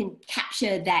how we can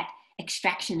capture that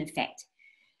extraction effect.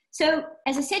 So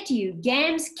as I said to you,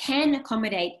 GAMs can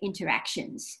accommodate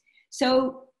interactions.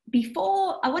 So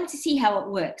before, I wanted to see how it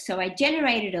works. So I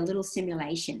generated a little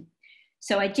simulation.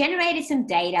 So I generated some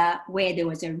data where there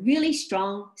was a really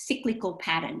strong cyclical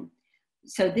pattern.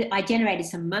 So I generated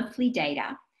some monthly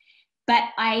data, but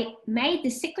I made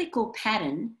the cyclical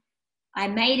pattern, I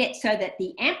made it so that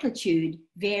the amplitude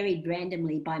varied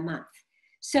randomly by month.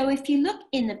 So if you look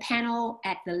in the panel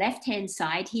at the left-hand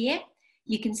side here,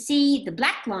 you can see the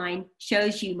black line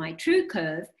shows you my true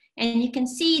curve, and you can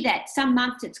see that some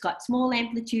months it's got small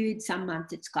amplitude, some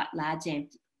months it's got large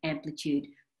amplitude.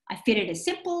 I fitted a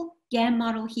simple GAM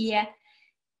model here,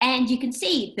 and you can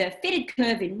see the fitted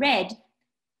curve in red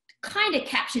kind of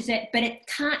captures it, but it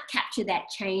can't capture that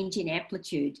change in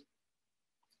amplitude.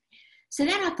 So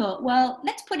then I thought, well,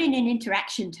 let's put in an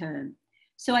interaction term.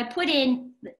 So I put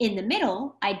in the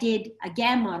middle, I did a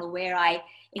GAM model where I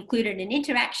included an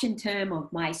interaction term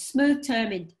of my smooth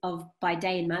term of by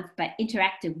day and month, but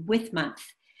interacted with month.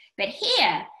 But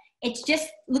here, it's just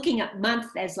looking at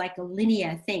month as like a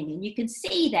linear thing. And you can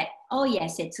see that, oh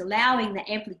yes, it's allowing the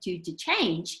amplitude to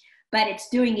change, but it's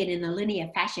doing it in a linear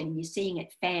fashion. You're seeing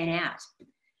it fan out.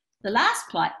 The last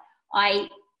plot, I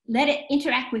let it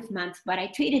interact with month, but I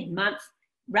treated month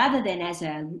rather than as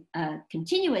a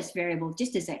continuous variable,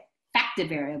 just as a factor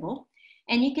variable.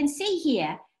 And you can see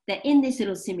here that in this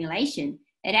little simulation,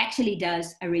 it actually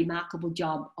does a remarkable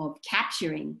job of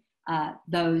capturing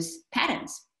those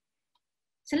patterns.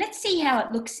 So let's see how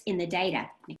it looks in the data.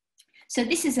 So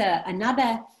this is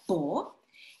another bore.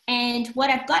 And what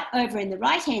I've got over in the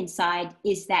right-hand side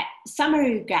is that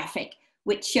summary graphic,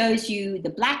 which shows you the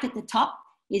black at the top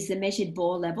is the measured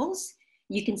bore levels.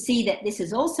 You can see that this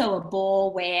is also a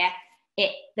bore where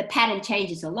the pattern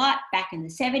changes a lot. Back in the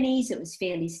 70s, it was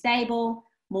fairly stable.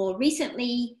 More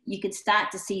recently, you can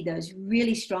start to see those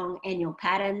really strong annual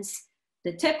patterns.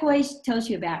 The turquoise tells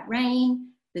you about rain.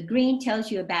 The green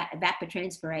tells you about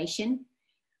evapotranspiration.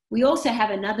 We also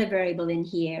have another variable in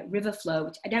here, river flow,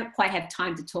 which I don't quite have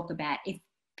time to talk about. If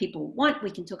people want,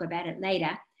 we can talk about it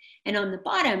later. And on the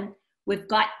bottom, we've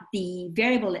got the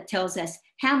variable that tells us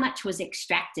how much was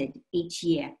extracted each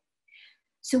year.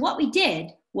 So what we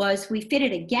did was we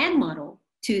fitted a GAM model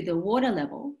to the water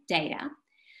level data.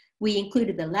 We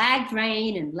included the lagged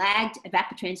rain and lagged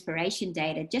evapotranspiration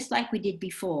data, just like we did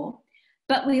before.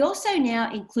 But we also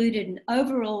now included an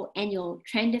overall annual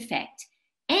trend effect.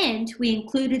 And we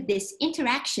included this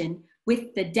interaction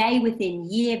with the day within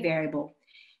year variable.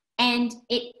 And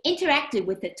it interacted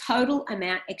with the total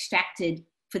amount extracted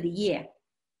for the year.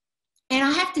 And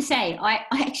I have to say, I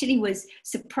actually was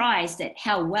surprised at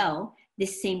how well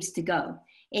this seems to go.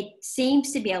 It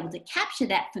seems to be able to capture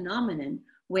that phenomenon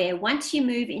where once you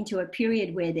move into a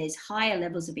period where there's higher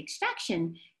levels of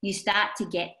extraction, you start to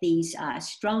get these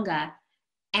stronger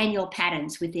annual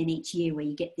patterns within each year where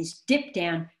you get this dip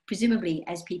down, presumably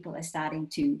as people are starting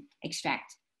to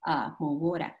extract more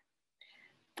water.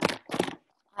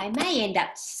 I may end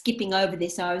up skipping over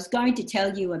this. I was going to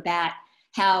tell you about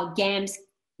how GAMs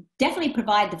definitely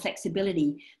provide the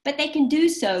flexibility, but they can do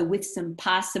so with some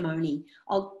parsimony.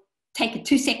 I'll take a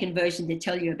 2-second version to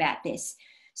tell you about this.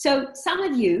 So some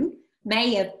of you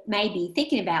may be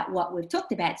thinking about what we've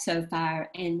talked about so far,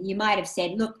 and you might have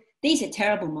said, look, these are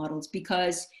terrible models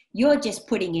because you're just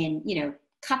putting in,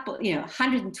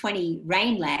 120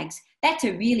 rain lags. That's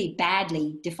a really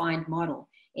badly defined model.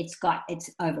 It's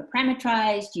over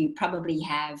parameterized. You probably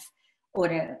have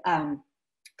order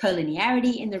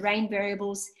collinearity in the rain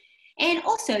variables. And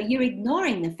also you're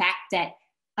ignoring the fact that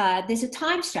there's a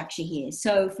time structure here.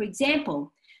 So for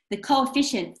example, the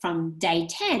coefficient from day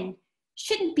 10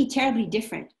 shouldn't be terribly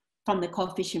different from the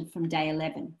coefficient from day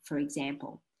 11, for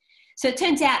example. So it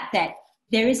turns out that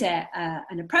there is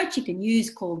an approach you can use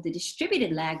called the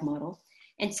distributed lag model.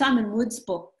 And Simon Wood's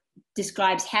book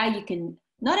describes how you can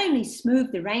not only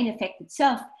smooth the rain effect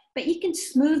itself, but you can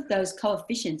smooth those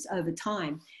coefficients over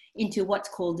time into what's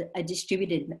called a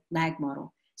distributed lag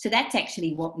model. So that's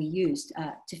actually what we used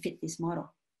to fit this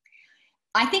model.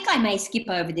 I think I may skip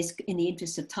over this in the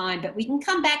interest of time, but we can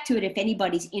come back to it if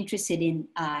anybody's interested in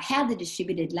how the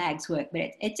distributed lags work.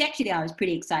 But it's actually, I was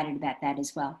pretty excited about that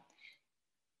as well.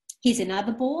 Here's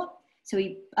another board. So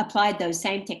we applied those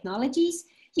same technologies.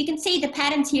 You can see the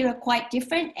patterns here are quite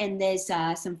different, and there's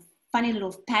some funny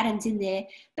little patterns in there.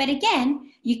 But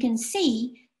again, you can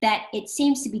see that it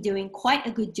seems to be doing quite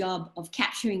a good job of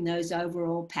capturing those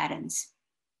overall patterns.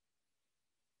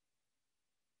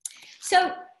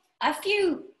 So a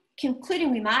few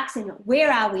concluding remarks and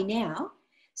where are we now?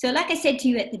 So like I said to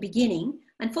you at the beginning,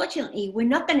 unfortunately, we're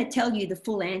not going to tell you the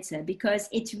full answer because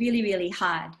it's really, really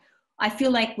hard. I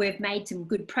feel like we've made some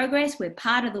good progress. We're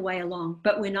part of the way along,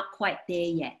 but we're not quite there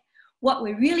yet. What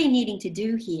we're really needing to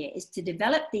do here is to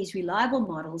develop these reliable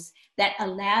models that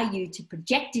allow you to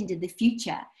project into the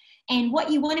future. And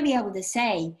what you want to be able to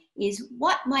say is,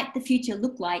 what might the future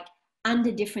look like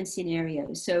under different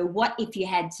scenarios? So what if you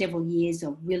had several years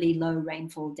of really low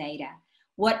rainfall data?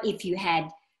 What if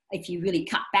you really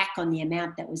cut back on the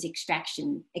amount that was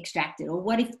extracted? Or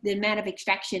what if the amount of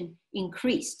extraction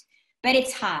increased? But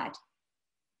it's hard.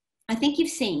 I think you've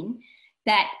seen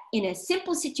that in a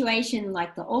simple situation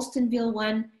like the Alstonville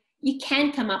one, you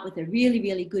can come up with a really,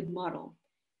 really good model.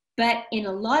 But in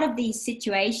a lot of these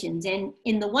situations, and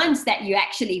in the ones that you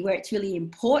actually, where it's really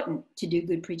important to do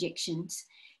good predictions,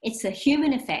 it's the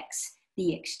human effects,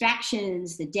 the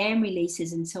extractions, the dam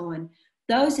releases, and so on.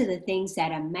 Those are the things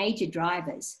that are major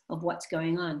drivers of what's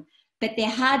going on. But they're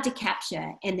hard to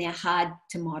capture and they're hard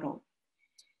to model.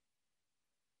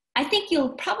 I think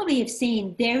you'll probably have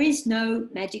seen there is no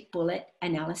magic bullet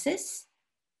analysis.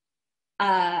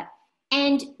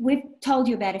 And we've told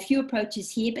you about a few approaches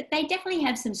here, but they definitely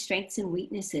have some strengths and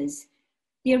weaknesses.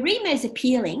 The ARIMA is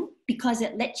appealing because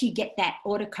it lets you get that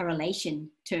autocorrelation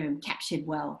term captured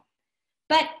well.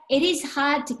 But it is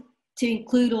hard to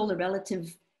include all the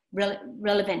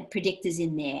relevant predictors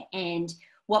in there. And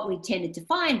what we tended to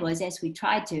find was, as we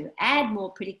tried to add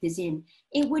more predictors in,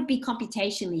 it would be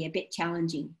computationally a bit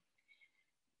challenging.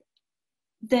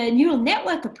 The neural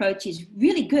network approach is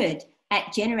really good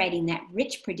at generating that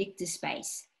rich predictor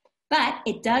space, but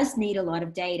it does need a lot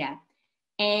of data.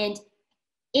 And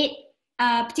it,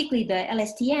 particularly the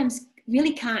LSTMs,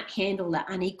 really can't handle the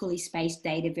unequally spaced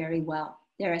data very well.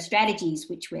 There are strategies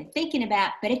which we're thinking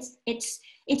about, but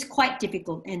it's quite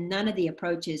difficult, and none of the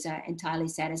approaches are entirely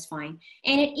satisfying.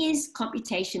 And it is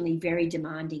computationally very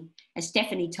demanding. As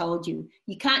Stephanie told you,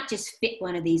 you can't just fit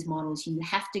one of these models. You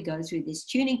have to go through this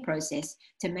tuning process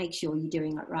to make sure you're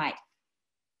doing it right.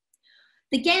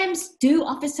 The GAMs do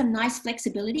offer some nice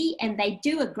flexibility, and they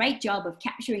do a great job of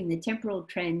capturing the temporal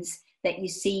trends that you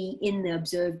see in the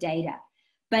observed data.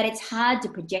 But it's hard to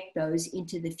project those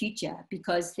into the future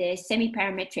because they're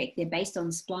semi-parametric, they're based on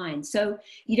splines. So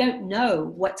you don't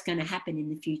know what's going to happen in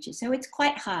the future. So it's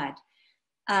quite hard.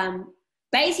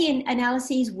 Bayesian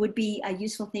analyses would be a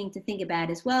useful thing to think about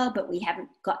as well, but we haven't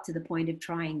got to the point of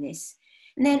trying this.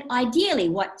 And then ideally,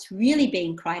 what's really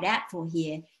being cried out for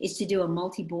here is to do a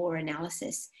multi-bore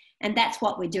analysis. And that's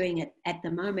what we're doing at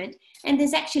the moment. And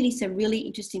there's actually some really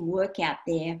interesting work out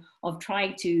there of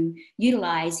trying to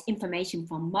utilize information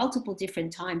from multiple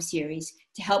different time series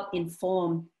to help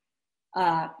inform,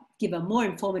 give a more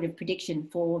informative prediction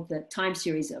for the time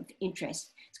series of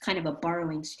interest. It's kind of a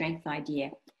borrowing strength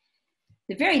idea.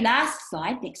 The very last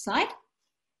slide, next slide.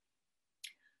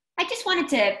 I just wanted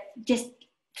to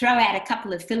throw out a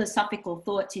couple of philosophical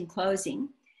thoughts in closing.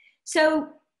 So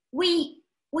we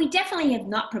definitely have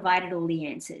not provided all the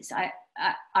answers.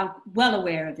 I'm well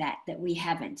aware of that we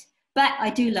haven't, but I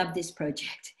do love this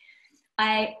project.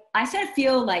 I sort of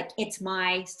feel like it's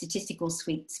my statistical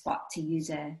sweet spot, to use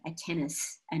a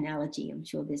tennis analogy. I'm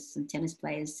sure there's some tennis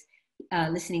players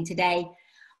listening today.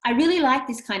 I really like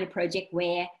this kind of project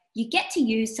where you get to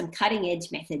use some cutting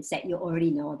edge methods that you already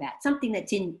know about, something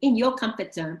that's in your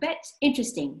comfort zone, but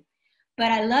interesting. But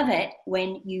I love it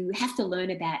when you have to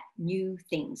learn about new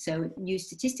things, so new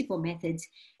statistical methods.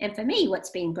 And for me,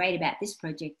 what's been great about this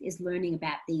project is learning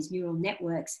about these neural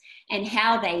networks and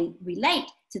how they relate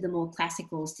to the more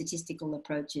classical statistical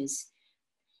approaches.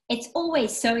 It's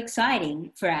always so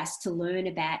exciting for us to learn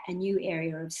about a new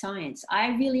area of science. I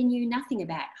really knew nothing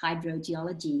about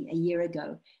hydrogeology a year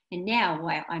ago. And now,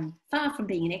 while I'm far from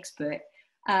being an expert,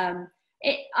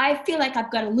 I feel like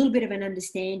I've got a little bit of an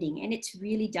understanding, and it's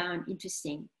really darn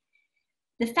interesting.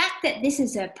 The fact that this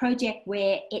is a project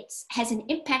where it has an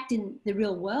impact in the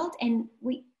real world, and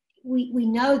we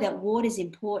know that water is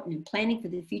important and planning for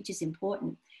the future is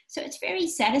important. So it's very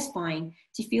satisfying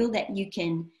to feel that you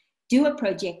can do a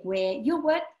project where your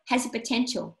work has a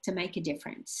potential to make a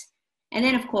difference. And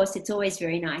then, of course, it's always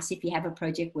very nice if you have a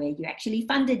project where you're actually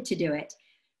funded to do it.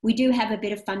 We do have a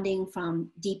bit of funding from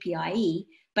DPIE,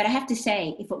 but I have to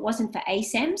say, if it wasn't for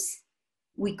ACEMS,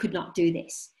 we could not do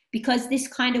this, because this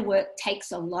kind of work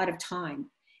takes a lot of time.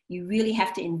 You really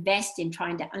have to invest in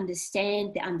trying to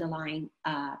understand the underlying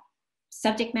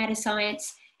subject matter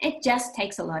science. It just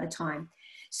takes a lot of time.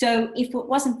 So if it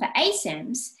wasn't for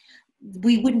ACEMS,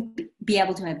 we wouldn't be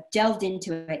able to have delved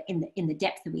into it in the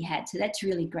depth that we had. So that's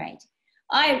really great.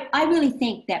 I really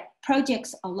think that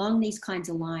projects along these kinds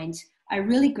of lines are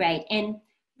really great, and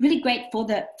really great for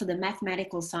the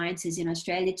mathematical sciences in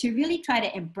Australia to really try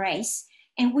to embrace.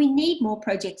 And we need more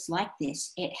projects like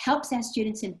this. It helps our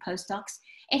students and postdocs.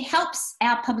 It helps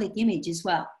our public image as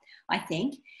well, I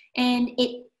think. And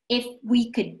if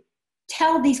we could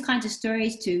tell these kinds of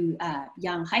stories to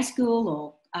young high school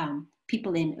or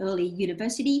people in early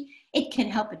university, it can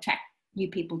help attract new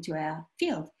people to our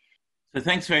field. So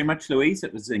thanks very much, Louise.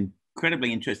 It was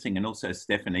incredibly interesting, and also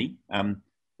Stephanie.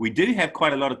 We do have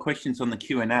quite a lot of questions on the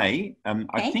Q&A. Okay.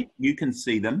 I think you can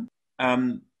see them.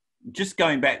 Just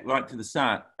going back right to the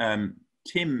start,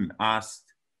 Tim asked,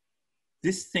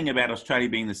 this thing about Australia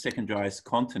being the second driest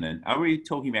continent, are we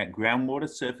talking about groundwater,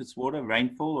 surface water,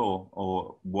 rainfall,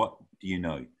 or what do you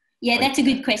know? Yeah, that's a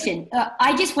good question.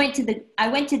 I went to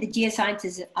the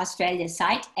Geosciences Australia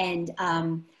site, and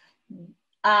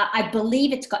I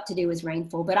believe it's got to do with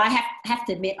rainfall, but I have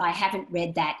to admit I haven't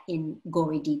read that in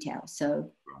gory detail. So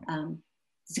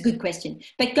it's a good question.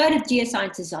 But go to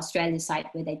Geosciences Australia site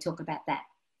where they talk about that.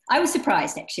 I was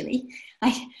surprised, actually.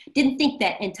 I didn't think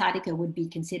that Antarctica would be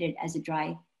considered as a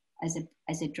dry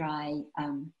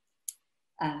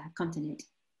continent.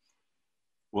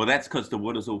 Well, that's because the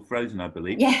water's all frozen, I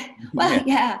believe. Yeah. Well,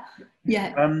 yeah.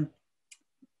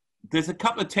 There's a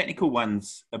couple of technical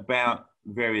ones about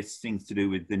various things to do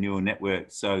with the neural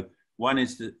network. So one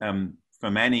is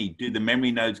from Annie: do the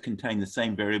memory nodes contain the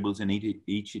same variables in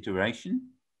each iteration,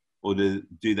 or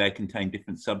do they contain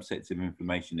different subsets of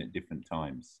information at different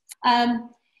times?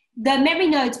 The memory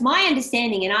nodes, my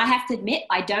understanding, and I have to admit,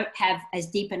 I don't have as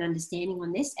deep an understanding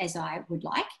on this as I would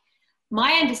like.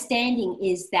 My understanding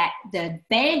is that the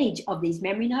advantage of these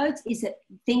memory nodes is that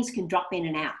things can drop in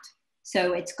and out.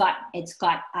 So it's got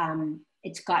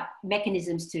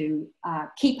mechanisms to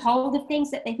keep hold of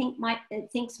things that they think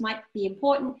might be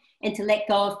important, and to let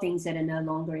go of things that are no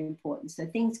longer important. So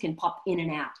things can pop in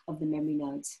and out of the memory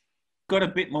nodes. Got a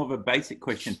bit more of a basic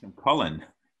question from Colin,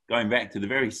 going back to the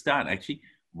very start, actually.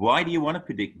 Why do you want to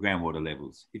predict groundwater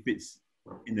levels? If it's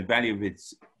in the value of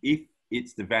if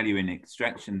it's the value in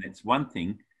extraction, that's one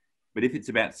thing. But if it's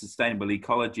about sustainable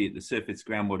ecology at the surface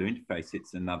groundwater interface,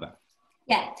 it's another.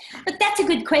 Yeah, but that's a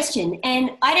good question.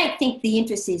 And I don't think the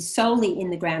interest is solely in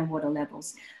the groundwater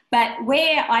levels. But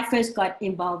where I first got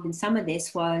involved in some of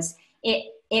this was, and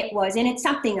it's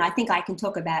something I think I can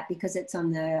talk about because it's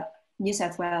on the New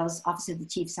South Wales Office of the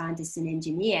Chief Scientist and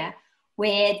Engineer,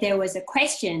 where there was a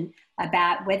question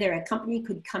about whether a company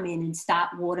could come in and start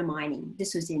water mining.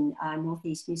 This was in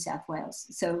northeast New South Wales.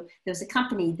 So there was a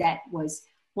company that was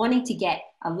wanting to get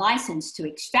a license to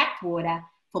extract water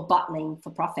for bottling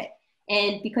for profit.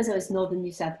 And because it was northern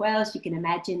New South Wales, you can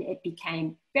imagine it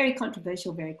became very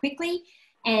controversial very quickly.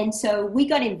 And so we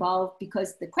got involved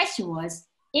because the question was,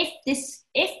 what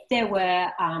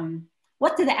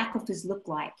do the aquifers look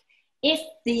like?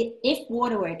 If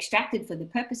water were extracted for the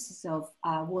purposes of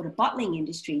water bottling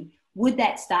industry, would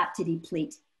that start to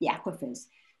deplete the aquifers?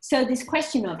 So this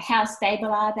question of how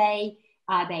stable are they?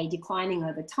 Are they declining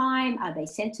over time? Are they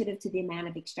sensitive to the amount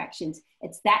of extractions?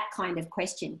 It's that kind of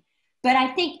question. But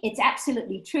I think it's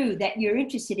absolutely true that you're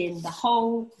interested in the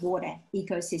whole water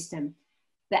ecosystem.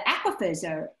 The aquifers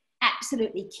are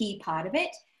absolutely key part of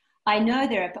it. I know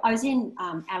I was in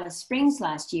Alice Springs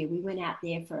last year. We went out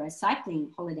there for a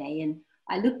cycling holiday, and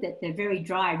I looked at the very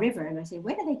dry river and I said,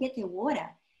 where do they get their water?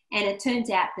 And it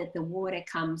turns out that the water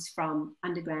comes from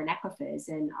underground aquifers.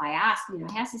 And I asked,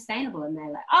 how sustainable? And they're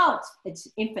like, oh, it's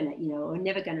infinite, we're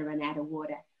never going to run out of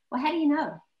water. Well, how do you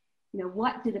know?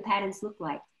 What do the patterns look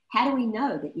like? How do we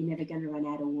know that you're never going to run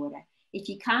out of water? If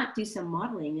you can't do some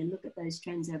modeling and look at those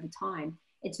trends over time,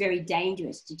 it's very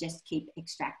dangerous to just keep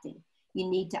extracting. You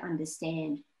need to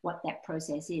understand what that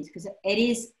process is, because it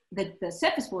is, the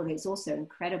surface water is also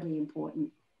incredibly important,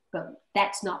 but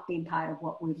that's not been part of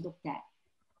what we've looked at.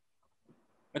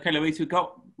 Okay, Louise,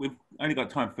 we've only got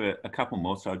time for a couple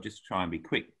more, so I'll just try and be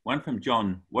quick. One from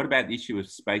John: what about the issue of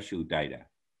spatial data?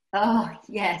 Oh,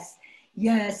 yes.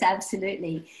 Yes,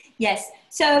 absolutely. Yes.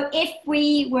 So if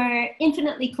we were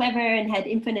infinitely clever and had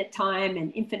infinite time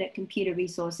and infinite computer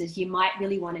resources, you might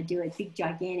really want to do a big,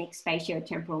 gigantic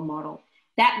spatiotemporal model.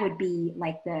 That would be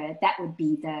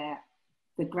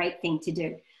the great thing to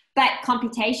do. But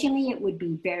computationally, it would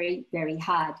be very, very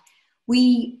hard.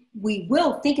 We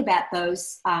will think about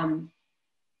those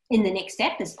in the next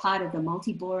step as part of the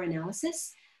multi-bore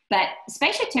analysis. But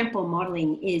spatiotemporal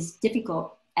modeling is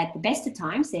difficult at the best of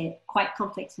times. They're quite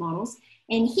complex models.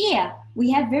 And here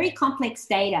we have very complex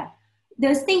data.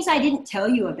 There's things I didn't tell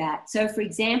you about. So for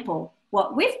example,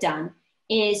 what we've done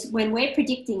is when we're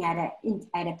predicting at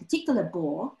a particular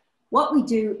bore, what we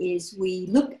do is we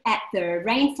look at the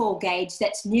rainfall gauge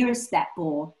that's nearest that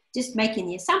bore, just making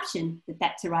the assumption that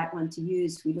that's the right one to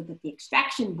use. We look at the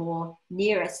extraction bore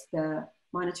nearest the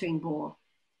monitoring bore.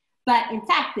 But in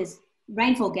fact, there's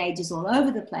rainfall gauges all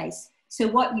over the place. So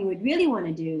what you would really want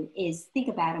to do is think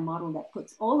about a model that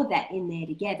puts all of that in there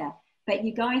together, but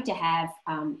you're going to have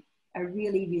a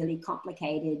really, really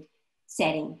complicated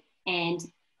setting. And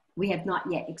we have not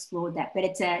yet explored that, but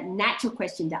it's a natural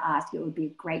question to ask. It would be a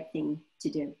great thing to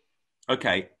do.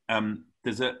 Okay,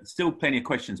 there's still plenty of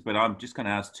questions, but I'm just going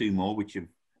to ask two more, which have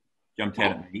jumped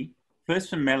out at me. First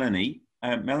from Melanie.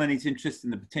 Melanie's interested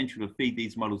in the potential to feed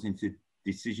these models into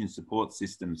decision support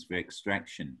systems for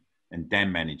extraction and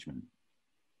dam management.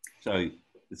 So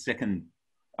the second,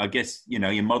 I guess, you know,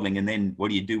 you're modeling, and then what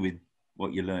do you do with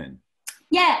what you learn?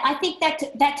 Yeah, I think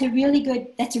that's a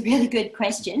really good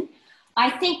question. I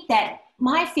think that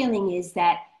my feeling is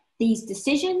that these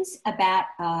decisions about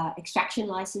extraction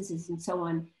licenses and so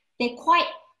on, they're quite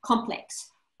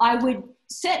complex. I would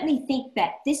certainly think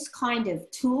that this kind of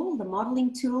tool, the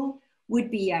modeling tool, could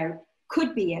be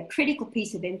a critical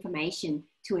piece of information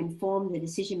to inform the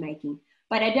decision making.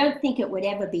 But I don't think it would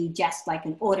ever be just like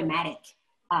an automatic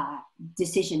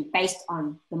decision based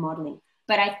on the modeling.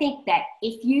 But I think that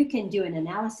if you can do an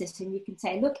analysis and you can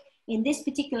say, look, in this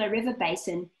particular river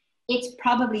basin, it's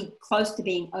probably close to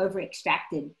being over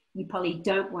extracted. You probably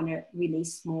don't want to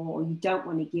release more, or you don't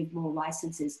want to give more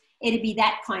licenses. It'd be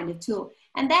that kind of tool.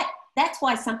 And that's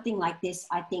why something like this,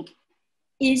 I think,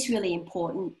 is really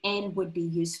important and would be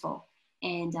useful.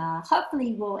 And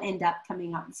hopefully we'll end up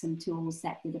coming up with some tools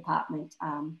that the department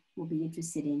will be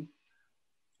interested in.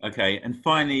 Okay, and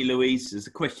finally, Louise, there's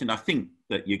a question, I think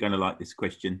that you're going to like this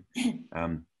question.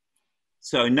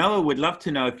 So Noah would love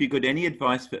to know if you got any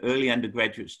advice for early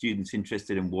undergraduate students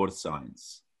interested in water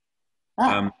science.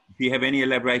 Do you have any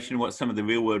elaboration on what some of the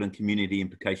real world and community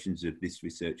implications of this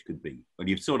research could be? Well,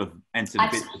 you've sort of answered a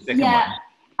bit the second one.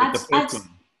 But the first one.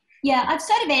 Yeah, I've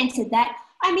sort of answered that.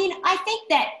 I mean, I think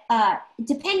that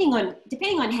depending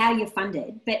on how you're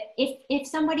funded, but if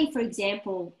somebody, for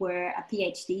example, were a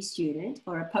PhD student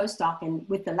or a postdoc and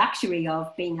with the luxury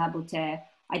of being able to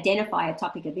identify a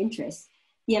topic of interest,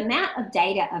 the amount of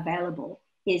data available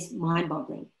is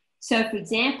mind-boggling. So, for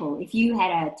example, if you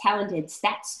had a talented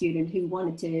stats student who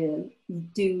wanted to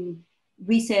do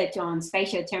research on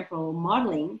spatiotemporal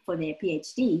modeling for their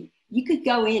PhD, you could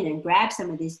go in and grab some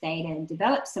of this data and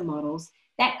develop some models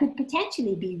that could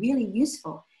potentially be really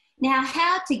useful. Now,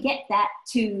 how to get that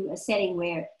to a setting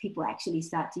where people actually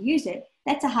start to use it,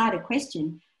 that's a harder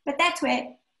question. But that's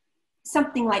where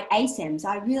something like ACEMS,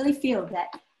 I really feel that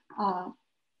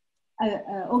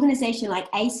an organization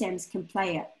like ACEMS can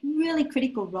play a really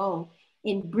critical role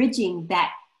in bridging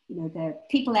that, you know, the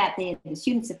people out there, the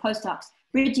students, the postdocs,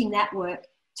 bridging that work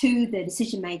to the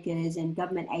decision makers and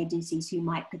government agencies who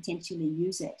might potentially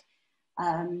use it.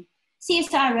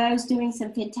 CSIRO is doing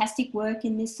some fantastic work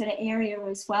in this sort of area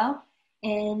as well.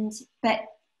 But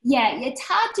yeah, it's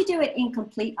hard to do it in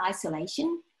complete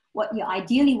isolation. What you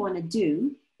ideally want to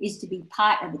do is to be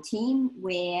part of a team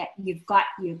where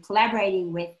you're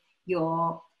collaborating with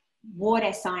your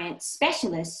water science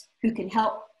specialists who can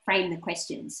help frame the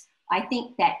questions. I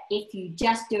think that if you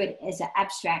just do it as an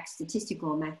abstract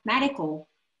statistical mathematical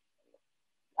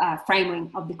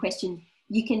framing of the question,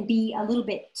 you can be a little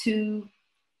bit too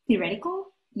theoretical.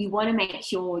 You want to make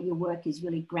sure your work is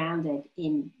really grounded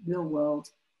in real world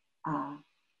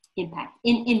impact,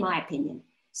 in my opinion.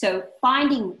 So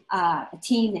finding a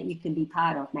team that you can be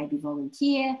part of, maybe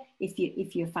volunteer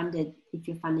if your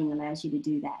funding allows you to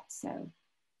do that. So,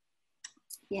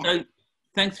 yeah. So,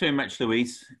 thanks very much,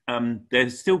 Louise.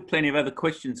 There's still plenty of other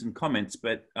questions and comments,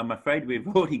 but I'm afraid we've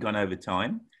already gone over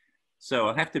time. So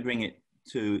I'll have to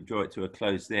draw it to a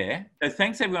close there. So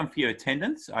thanks everyone for your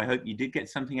attendance. I hope you did get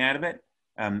something out of it.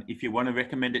 If you want to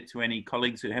recommend it to any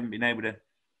colleagues who haven't been able to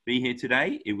be here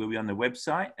today, it will be on the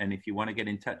website. And if you want to get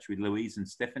in touch with Louise and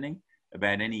Stephanie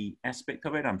about any aspect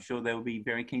of it, I'm sure they'll be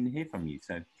very keen to hear from you.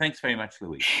 So thanks very much,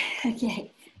 Louise.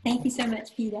 Okay. Thank you so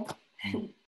much, Peter.